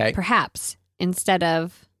 but 'Kay. perhaps instead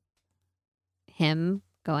of him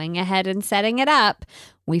going ahead and setting it up,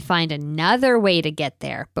 we find another way to get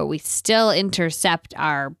there, but we still intercept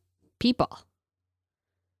our people.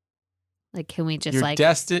 Like, can we just You're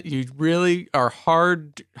destined. You really are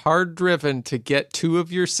hard driven to get two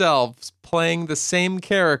of yourselves playing the same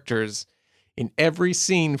characters in every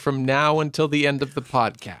scene from now until the end of the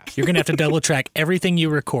podcast. You're going to have to double track everything you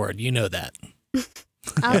record. You know that.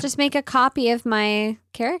 I'll just make a copy of my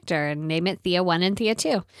character and name it Thea 1 and Thea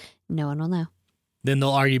 2. No one will know. Then they'll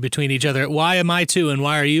argue between each other. Why am I 2 and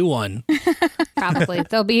why are you 1?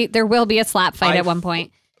 Probably. There will be a slap fight at one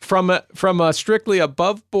point. From a strictly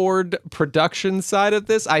above board production side of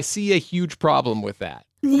this, I see a huge problem with that.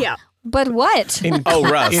 Yeah. But what? Oh,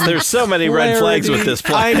 Russ, there's so many red flags with this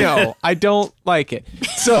plan. I know. I don't like it.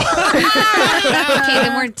 So Okay,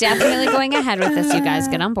 then we're definitely going ahead with this. You guys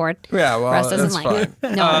get on board. yeah, well, Russ doesn't that's like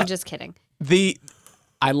fine. it. No, I'm just kidding.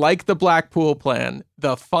 I like the Blackpool plan.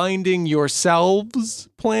 The finding yourselves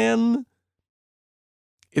plan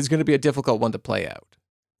is going to be a difficult one to play out.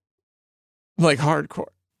 Like hardcore.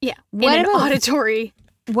 Yeah. What in an about- auditory.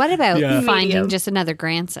 What about Yeah. finding Medium. just another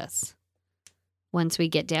Grancis? Once we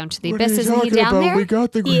get down to the What are abyss, you isn't he talking down about? there? We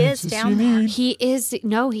got the He is Grancis down you there. need. He is.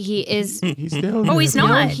 No, he is. He's down there. Oh, he's No,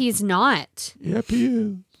 not. he's not. Yep, he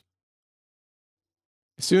is.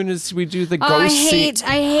 As soon as we do the Oh, I ghost hate. scene.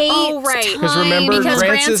 I hate. Oh, right. Because remember, Because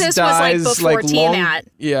Francis Francis was, dies before long. Tiamat.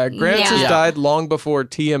 Yeah, Francis Yeah. died long before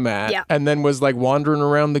Tiamat, Yeah. and then was wandering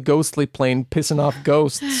around the ghostly plane, pissing off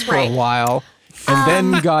ghosts for Right. a while, and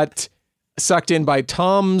then got sucked in by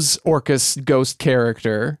Tom's Orcus ghost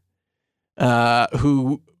character,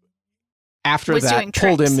 who after Was that doing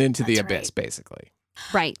pulled him tricks. into the That's abyss, right. basically.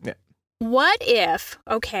 Right. What if,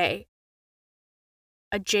 okay,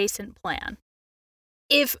 adjacent plan.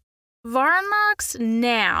 If Varnox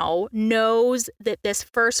now knows that this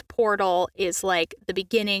first portal is the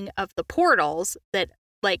beginning of the portals, that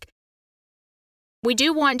we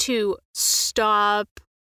do want to stop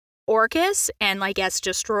Orcus and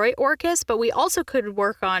destroy Orcus, but we also could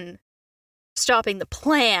work on stopping the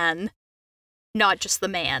plan, not just the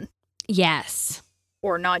man, Yes.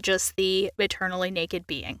 or not just the eternally naked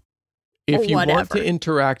being. If you want whatever. to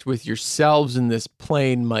interact with yourselves in this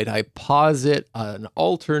plane, might I posit an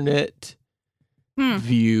alternate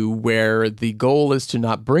view where the goal is to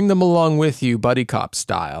not bring them along with you, buddy cop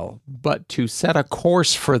style, but to set a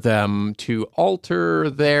course for them to alter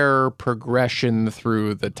their progression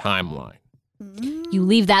through the timeline? You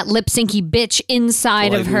leave that lip syncy bitch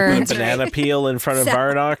inside of her. Put a banana peel in front of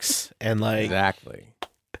Varnox and Exactly.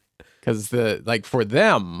 Because for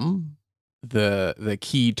them, the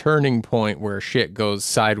key turning point where shit goes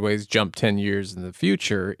sideways, jump 10 years in the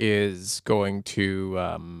future is going to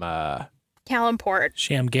Calimport.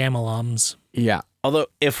 Sham Gamelums. yeah. Although,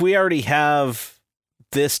 if we already have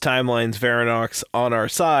this timeline's Varnox on our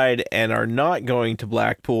side and are not going to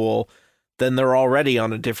Blackpool, then they're already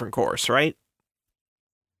on a different course, right?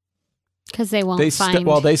 Because they won't They find.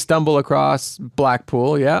 they stumble across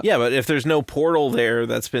Blackpool, yeah. Yeah, but if there's no portal there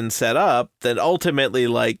that's been set up, then ultimately,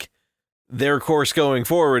 their course going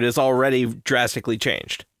forward is already drastically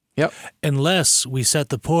changed. Yep. Unless we set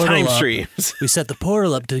the portal Time up. streams. We set the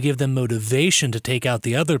portal up to give them motivation to take out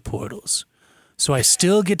the other portals. So I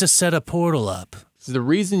still get to set a portal up. So the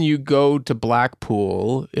reason you go to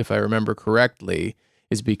Blackpool, if I remember correctly,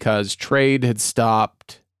 is because trade had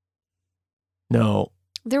stopped. No.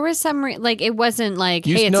 there was some it wasn't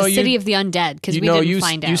You- hey, it's no, a you- city of the undead because we didn't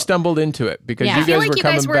find out. You stumbled into it because Yeah. you I feel guys like were you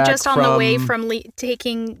guys coming were back just from, on the way from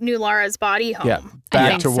taking New Lara's body home. yeah, I back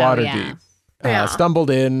think to so, Waterdeep. yeah. Yeah.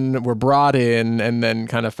 Stumbled in, were brought in, and then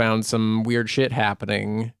kind of found some weird shit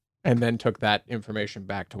happening, and then took that information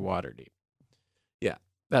back to Waterdeep. Yeah,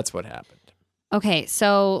 that's what happened. Okay,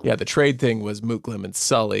 so Yeah, the trade thing was Mooklim and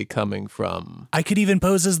Sully coming from. I could even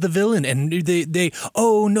pose as the villain, and they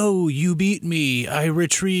oh no, you beat me, I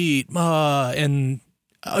retreat, and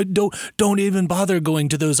don't even bother going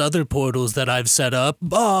to those other portals that I've set up,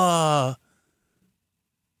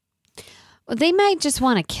 They might just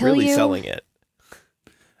want to kill really you. selling it.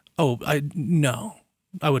 Oh, no.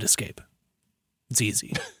 I would escape. It's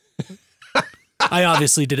easy. I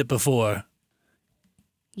obviously did it before.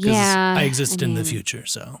 Yeah. I exist in the future,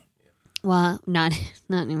 so. Well, not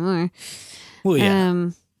anymore. Well, yeah.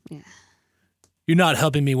 You're not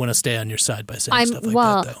helping me want to stay on your side by saying stuff like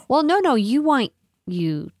that, though. Well, no. You want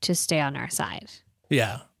you to stay on our side.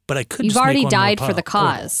 Yeah, but I could You've just already make one more died for the portal.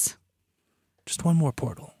 cause. Just one more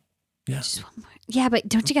portal. Yeah. Just one more. Yeah, but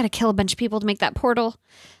don't you got to kill a bunch of people to make that portal?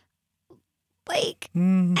 Like,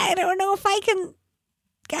 I don't know if I can,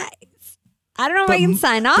 guys. I don't know if I can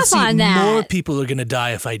sign off see, on that. More people are going to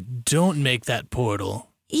die if I don't make that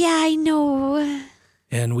portal. Yeah, I know.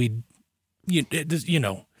 And you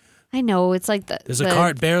know, I know. It's like there's a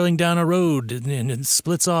cart barreling down a road and it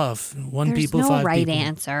splits off. One people, There's no 5 right people.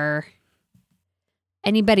 answer.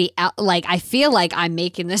 Anybody out? Like, I feel like I'm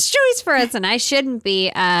making this choice for us, and I shouldn't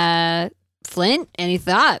be. Flint, any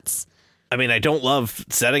thoughts? I mean, I don't love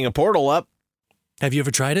setting a portal up. Have you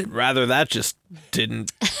ever tried it? Rather, that just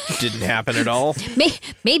didn't happen at all.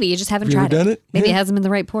 Maybe you just haven't Have you ever tried done it? Maybe Yeah. it hasn't been the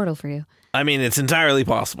right portal for you. I mean, it's entirely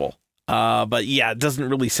possible. But yeah, it doesn't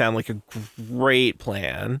really sound like a great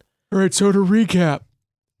plan. All right, so to recap,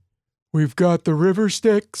 we've got the river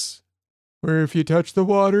Styx, where if you touch the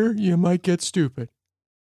water, you might get stupid.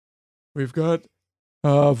 We've got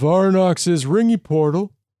Varnox's ringy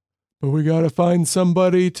portal, but we got to find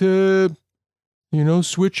somebody to,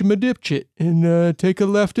 switch him a dipchit and take a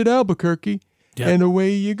left at Albuquerque, Yep. and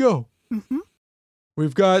away you go. Mm-hmm.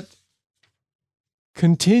 We've got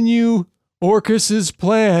continue Orcus's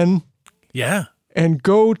plan Yeah. and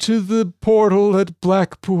go to the portal at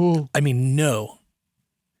Blackpool. I mean, no.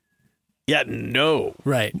 Yeah, no.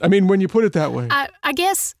 Right. I mean, when you put it that way. I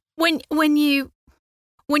guess when you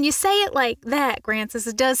say it like that, Grancis,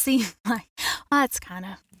 it does seem like that's kind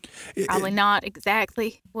of probably not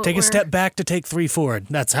exactly what Take a we're- step back to take 3 forward.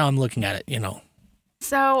 That's how I'm looking at it,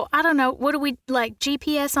 So I don't know. What do we like?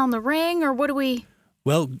 GPS on the ring, or what do we?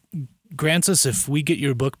 Well, Grancis, if we get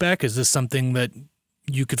your book back, is this something that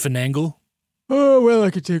you could finagle? Oh, well, I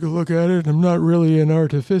could take a look at it. I'm not really an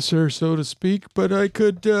artificer, so to speak, but I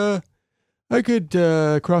could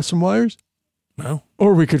cross some wires. No.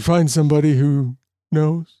 Or we could find somebody who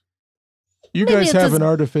knows. You Maybe guys it's have a- an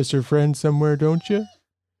artificer friend somewhere, don't you?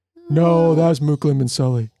 No, that was Muklim and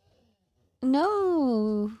Sully.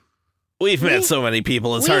 No. We've met so many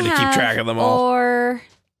people, it's hard to keep track of them all. Or?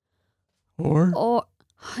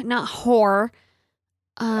 Not whore.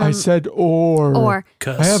 I said or. Or.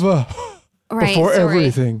 Cuss. I have a Right, before sorry.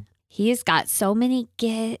 everything. He's got so many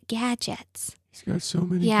gadgets. He's got so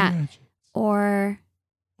many Yeah. gadgets. Or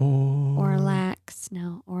Orlax.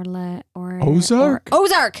 Ozark.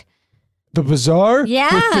 Ozark. The Bazaar?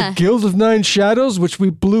 Yeah. With the Guild of Nine Shadows, which we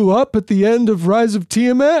blew up at the end of Rise of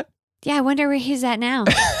Tiamat? Yeah, I wonder where he's at now.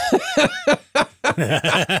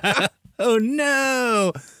 Oh,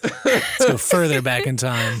 no. Let's go further back in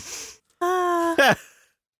time.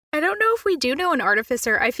 I don't know if we do know an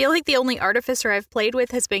artificer. I feel like the only artificer I've played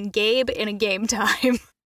with has been Gabe in a game time.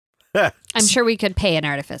 I'm sure we could pay an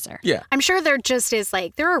artificer. Yeah. I'm sure there just is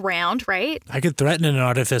like they're around, right? I could threaten an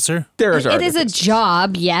artificer. There's It is a artificers.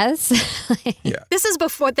 job, yes. This is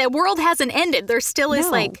before the world hasn't ended. There still is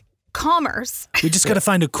No. like commerce. We just got to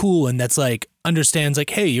find a cool one that's like, understands like,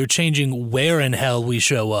 hey, you're changing where in hell we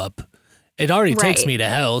show up. It already takes Right. me to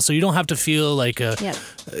hell, so you don't have to feel like a Yeah.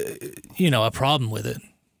 a problem with it.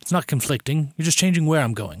 It's not conflicting. You're just changing where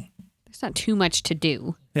I'm going. There's not too much to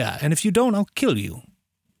do. Yeah, and if you don't, I'll kill you.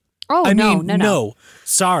 Oh, I no, mean, no.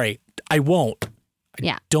 Sorry, I won't.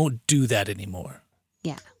 Yeah. Don't do that anymore.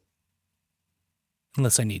 Yeah.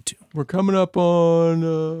 Unless I need to. We're coming up on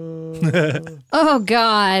Oh,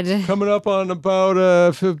 God. about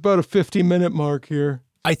a 50-minute mark here.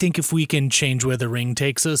 I think if we can change where the ring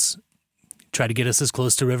takes us, try to get us as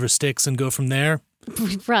close to River Styx and go from there.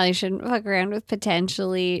 We probably shouldn't fuck around with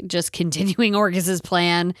potentially just continuing Orcus's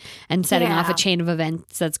plan and setting off a Yeah. chain of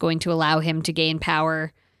events that's going to allow him to gain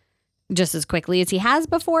power just as quickly as he has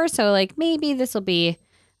before. So, like, maybe this will be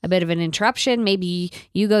a bit of an interruption. Maybe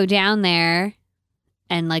you go down there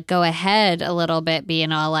and, like, go ahead a little bit,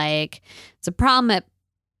 being all like, it's a problem at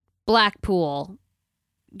Blackpool,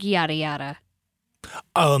 yada, yada.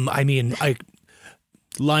 I mean,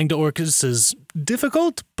 lying to Orcus is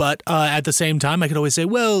difficult, but at the same time, I could always say,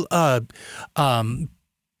 well,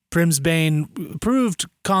 Primsbane proved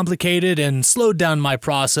complicated and slowed down my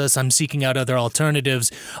process. I'm seeking out other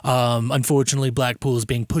alternatives. Unfortunately, Blackpool is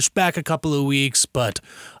being pushed back a couple of weeks, but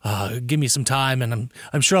give me some time, and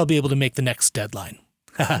I'm sure I'll be able to make the next deadline.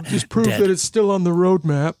 Just prove Dead. that it's still on the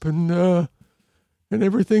roadmap, and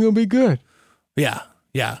everything will be good.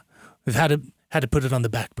 Yeah. We've had to put it on the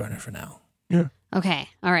back burner for now. Yeah. Okay.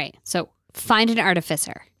 All right. So find an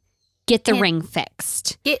artificer. Get the ring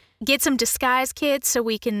fixed. Get some disguise kits so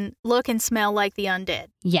we can look and smell like the undead.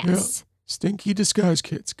 Yes. Stinky disguise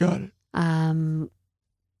kits. Got it.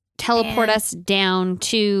 Teleport us down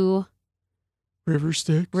to River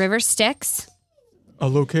Styx. A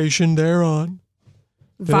location thereon.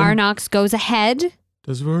 Varnox goes ahead.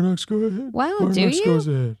 Does Varnox go ahead? Wow, Varnox do you? goes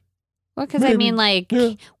ahead. Well, because I mean, like,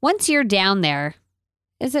 Yeah. once you're down there,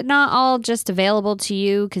 is it not all just available to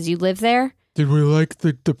you because you live there? Did we like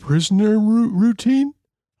the prisoner routine?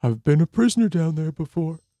 I've been a prisoner down there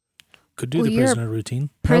before. Could do Well, the you're- prisoner routine.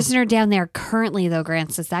 Prisoner down there currently, though,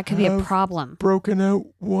 Grant says that could be a Have problem. Broken out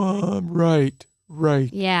one. Right.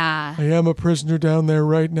 Yeah. I am a prisoner down there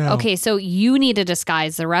right now. Okay, so you need a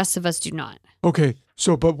disguise. The rest of us do not. Okay,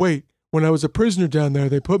 so, but wait. When I was a prisoner down there,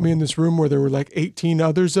 they put me in this room where there were like 18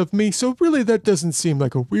 others of me. So really, that doesn't seem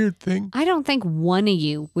like a weird thing. I don't think one of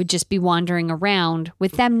you would just be wandering around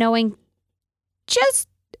with them knowing just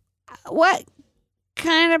what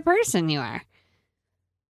kind of person you are.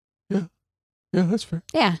 Yeah, that's fair.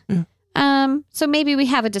 Yeah. So maybe we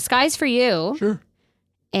have a disguise for you. Sure.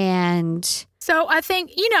 And So I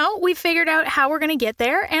think, we figured out how we're going to get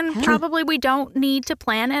there, and Huh. probably we don't need to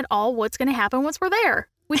plan at all what's going to happen once we're there.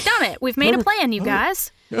 We've done it. We've made a plan, you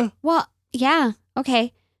guys. well, yeah,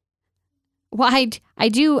 okay. Well, I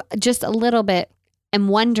do just a little bit am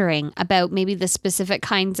wondering about maybe the specific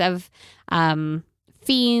kinds of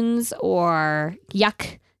fiends or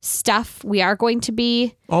yuck stuff we are going to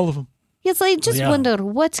be. All of them. Yes, I just Yeah. wonder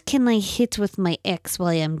what can I hit with my ex while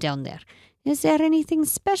I'm down there? Is there anything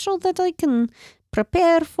special that I can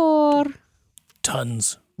prepare for?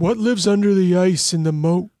 Tons. What lives under the ice in the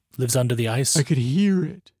moat? Lives under the ice. I could hear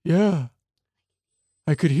it. Yeah.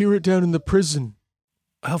 I could hear it down in the prison.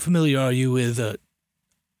 How familiar are you with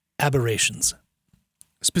aberrations?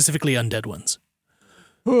 Specifically undead ones.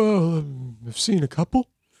 Oh, I've seen a couple.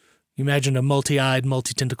 Imagine a multi-eyed,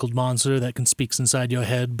 multi-tentacled monster that can speak inside your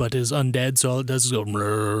head but is undead, so all it does is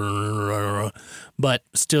go but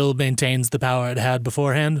still maintains the power it had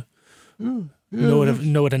beforehand. Yeah, Know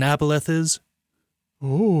what an aboleth is?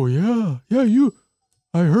 Oh, yeah. Yeah,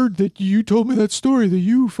 I heard that you told me that story that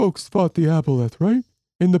you folks fought the Aboleth, right?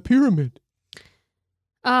 In the pyramid.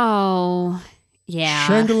 Oh, yeah.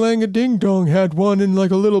 Shangalanga-ding-dong had one in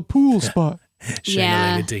like a little pool spot. Yeah.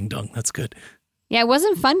 Shang-a-lang-a-ding-dong. That's good. Yeah, it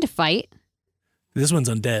wasn't fun to fight. This one's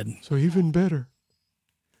undead. So even better.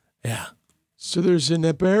 Yeah. So there's an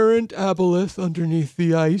aberrant Aboleth underneath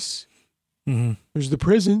the ice. Mm-hmm. There's the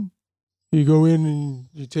prison. You go in and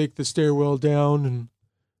you take the stairwell down, and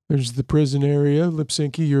there's the prison area.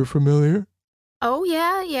 Lipsinki, you're familiar. Oh,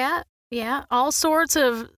 yeah. All sorts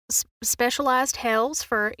of specialized hells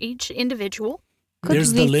for each individual. Could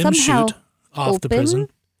There's we the limb somehow shoot off the open?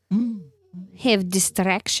 prison. Have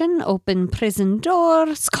distraction, open prison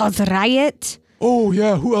doors, cause riot. Oh,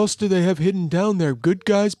 yeah. Who else do they have hidden down there? Good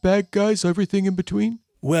guys, bad guys, everything in between?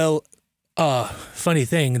 Well, funny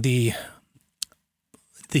thing, the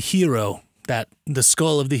hero, the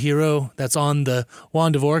skull of the hero that's on the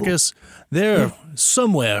Wand of Orcus, they're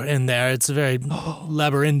somewhere in there. It's a very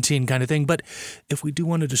labyrinthine kind of thing. But if we do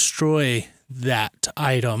want to destroy that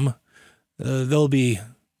item, they'll be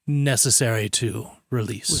necessary to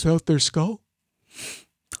release. Without their skull?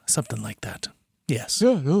 Something like that. Yes.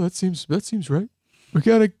 Yeah, no, that seems right. We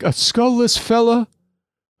got a skullless fella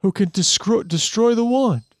who can destroy the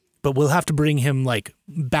wand. But we'll have to bring him,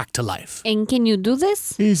 back to life. And can you do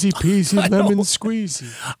this? Easy peasy, I know. lemon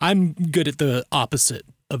squeezy. I'm good at the opposite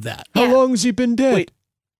of that. How long has he been dead? Wait,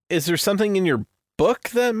 is there something in your book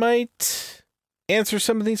that might answer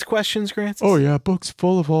some of these questions, Grant? Oh, yeah, book's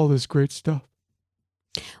full of all this great stuff.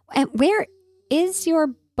 And where is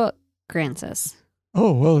your book, Grancis?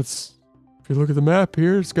 Oh, well, if you look at the map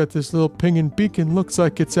here, it's got this little pinging beacon. Looks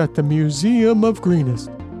like it's at the Museum of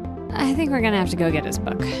Greenest. I think we're going to have to go get his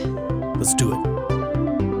book. Let's do it.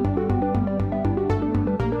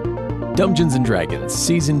 Dungeons & Dragons,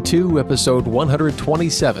 Season 2, Episode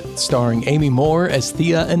 127, starring Amy Moore as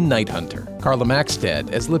Thea and Night Hunter, Carla Maxted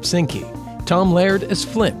as Lipsinki, Tom Laird as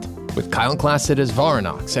Flint, with Kyle Classett as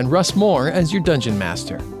Varnox and Russ Moore as your Dungeon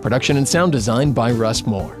Master. Production and sound design by Russ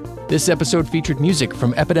Moore. This episode featured music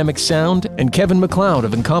from Epidemic Sound and Kevin MacLeod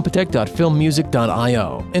of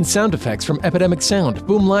Incompetech.filmmusic.io, and sound effects from Epidemic Sound,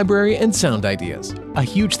 Boom Library, and Sound Ideas. A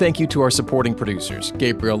huge thank you to our supporting producers,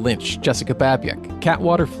 Gabriel Lynch, Jessica Babiak, Kat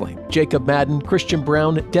Waterflame, Jacob Madden, Christian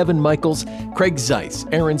Brown, Devin Michaels, Craig Zeiss,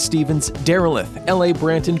 Aaron Stevens, Darylith, L.A.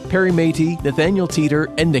 Branton, Perry Matey, Nathaniel Teeter,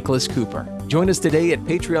 and Nicholas Cooper. Join us today at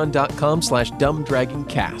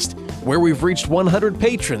patreon.com/dumbdragoncast. where we've reached 100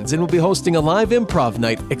 patrons and will be hosting a live improv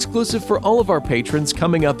night exclusive for all of our patrons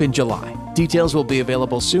coming up in July. Details will be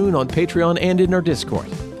available soon on Patreon and in our Discord.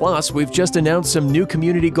 Plus, we've just announced some new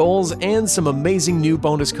community goals and some amazing new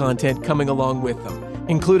bonus content coming along with them,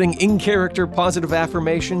 including in-character positive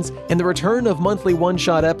affirmations and the return of monthly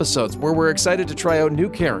one-shot episodes where we're excited to try out new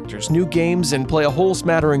characters, new games, and play a whole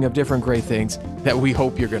smattering of different great things that we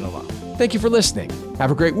hope you're going to love. Thank you for listening. Have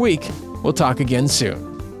a great week. We'll talk again soon.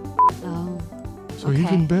 Oh. So Okay.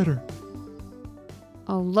 even better.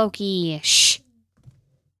 Oh, Loki. Shh.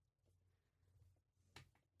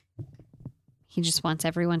 He just wants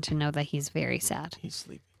everyone to know that he's very sad. He's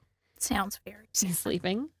sleeping. Sounds very He's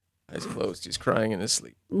sleeping. Eyes closed. He's crying in his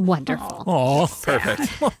sleep. Wonderful. Oh,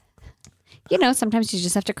 Perfect. You know, sometimes you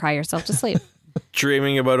just have to cry yourself to sleep.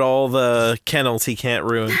 Dreaming about all the kennels he can't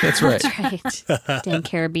ruin. That's right. That's right. Damn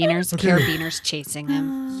carabiners. Carabiners chasing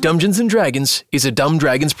him. Dungeons and Dragons is a Dumb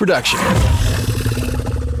Dragons production.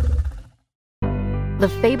 The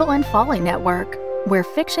Fable and Folly Network, where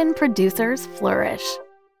fiction producers flourish.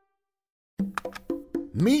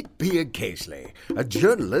 Meet Pia Casely, a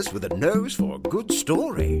journalist with a nose for a good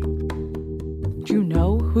story. Do you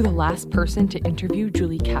know who the last person to interview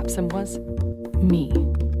Julie Capsum was? Me.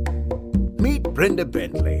 Meet Brenda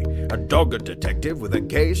Bentley, a dogged detective with a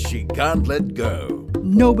case she can't let go.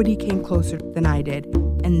 Nobody came closer than I did,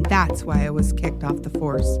 and that's why I was kicked off the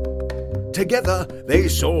force. Together, they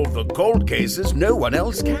solve the cold cases no one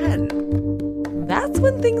else can. That's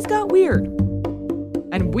when things got weird.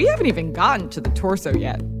 And we haven't even gotten to the torso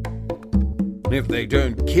yet. If they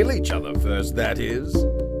don't kill each other first, that is.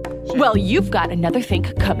 Well, you've got another thing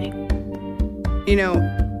coming. You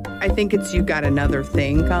know, I think it's you got another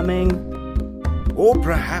thing coming. Or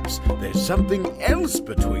perhaps there's something else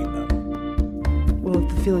between them. Well,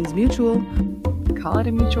 if the feeling's mutual, Call it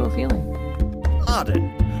a mutual feeling.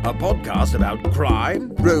 Arden, a podcast about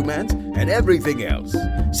crime, romance, and everything else.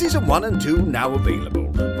 Season 1 and 2 now available.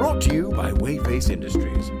 Brought to you by Wayface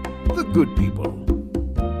Industries. The good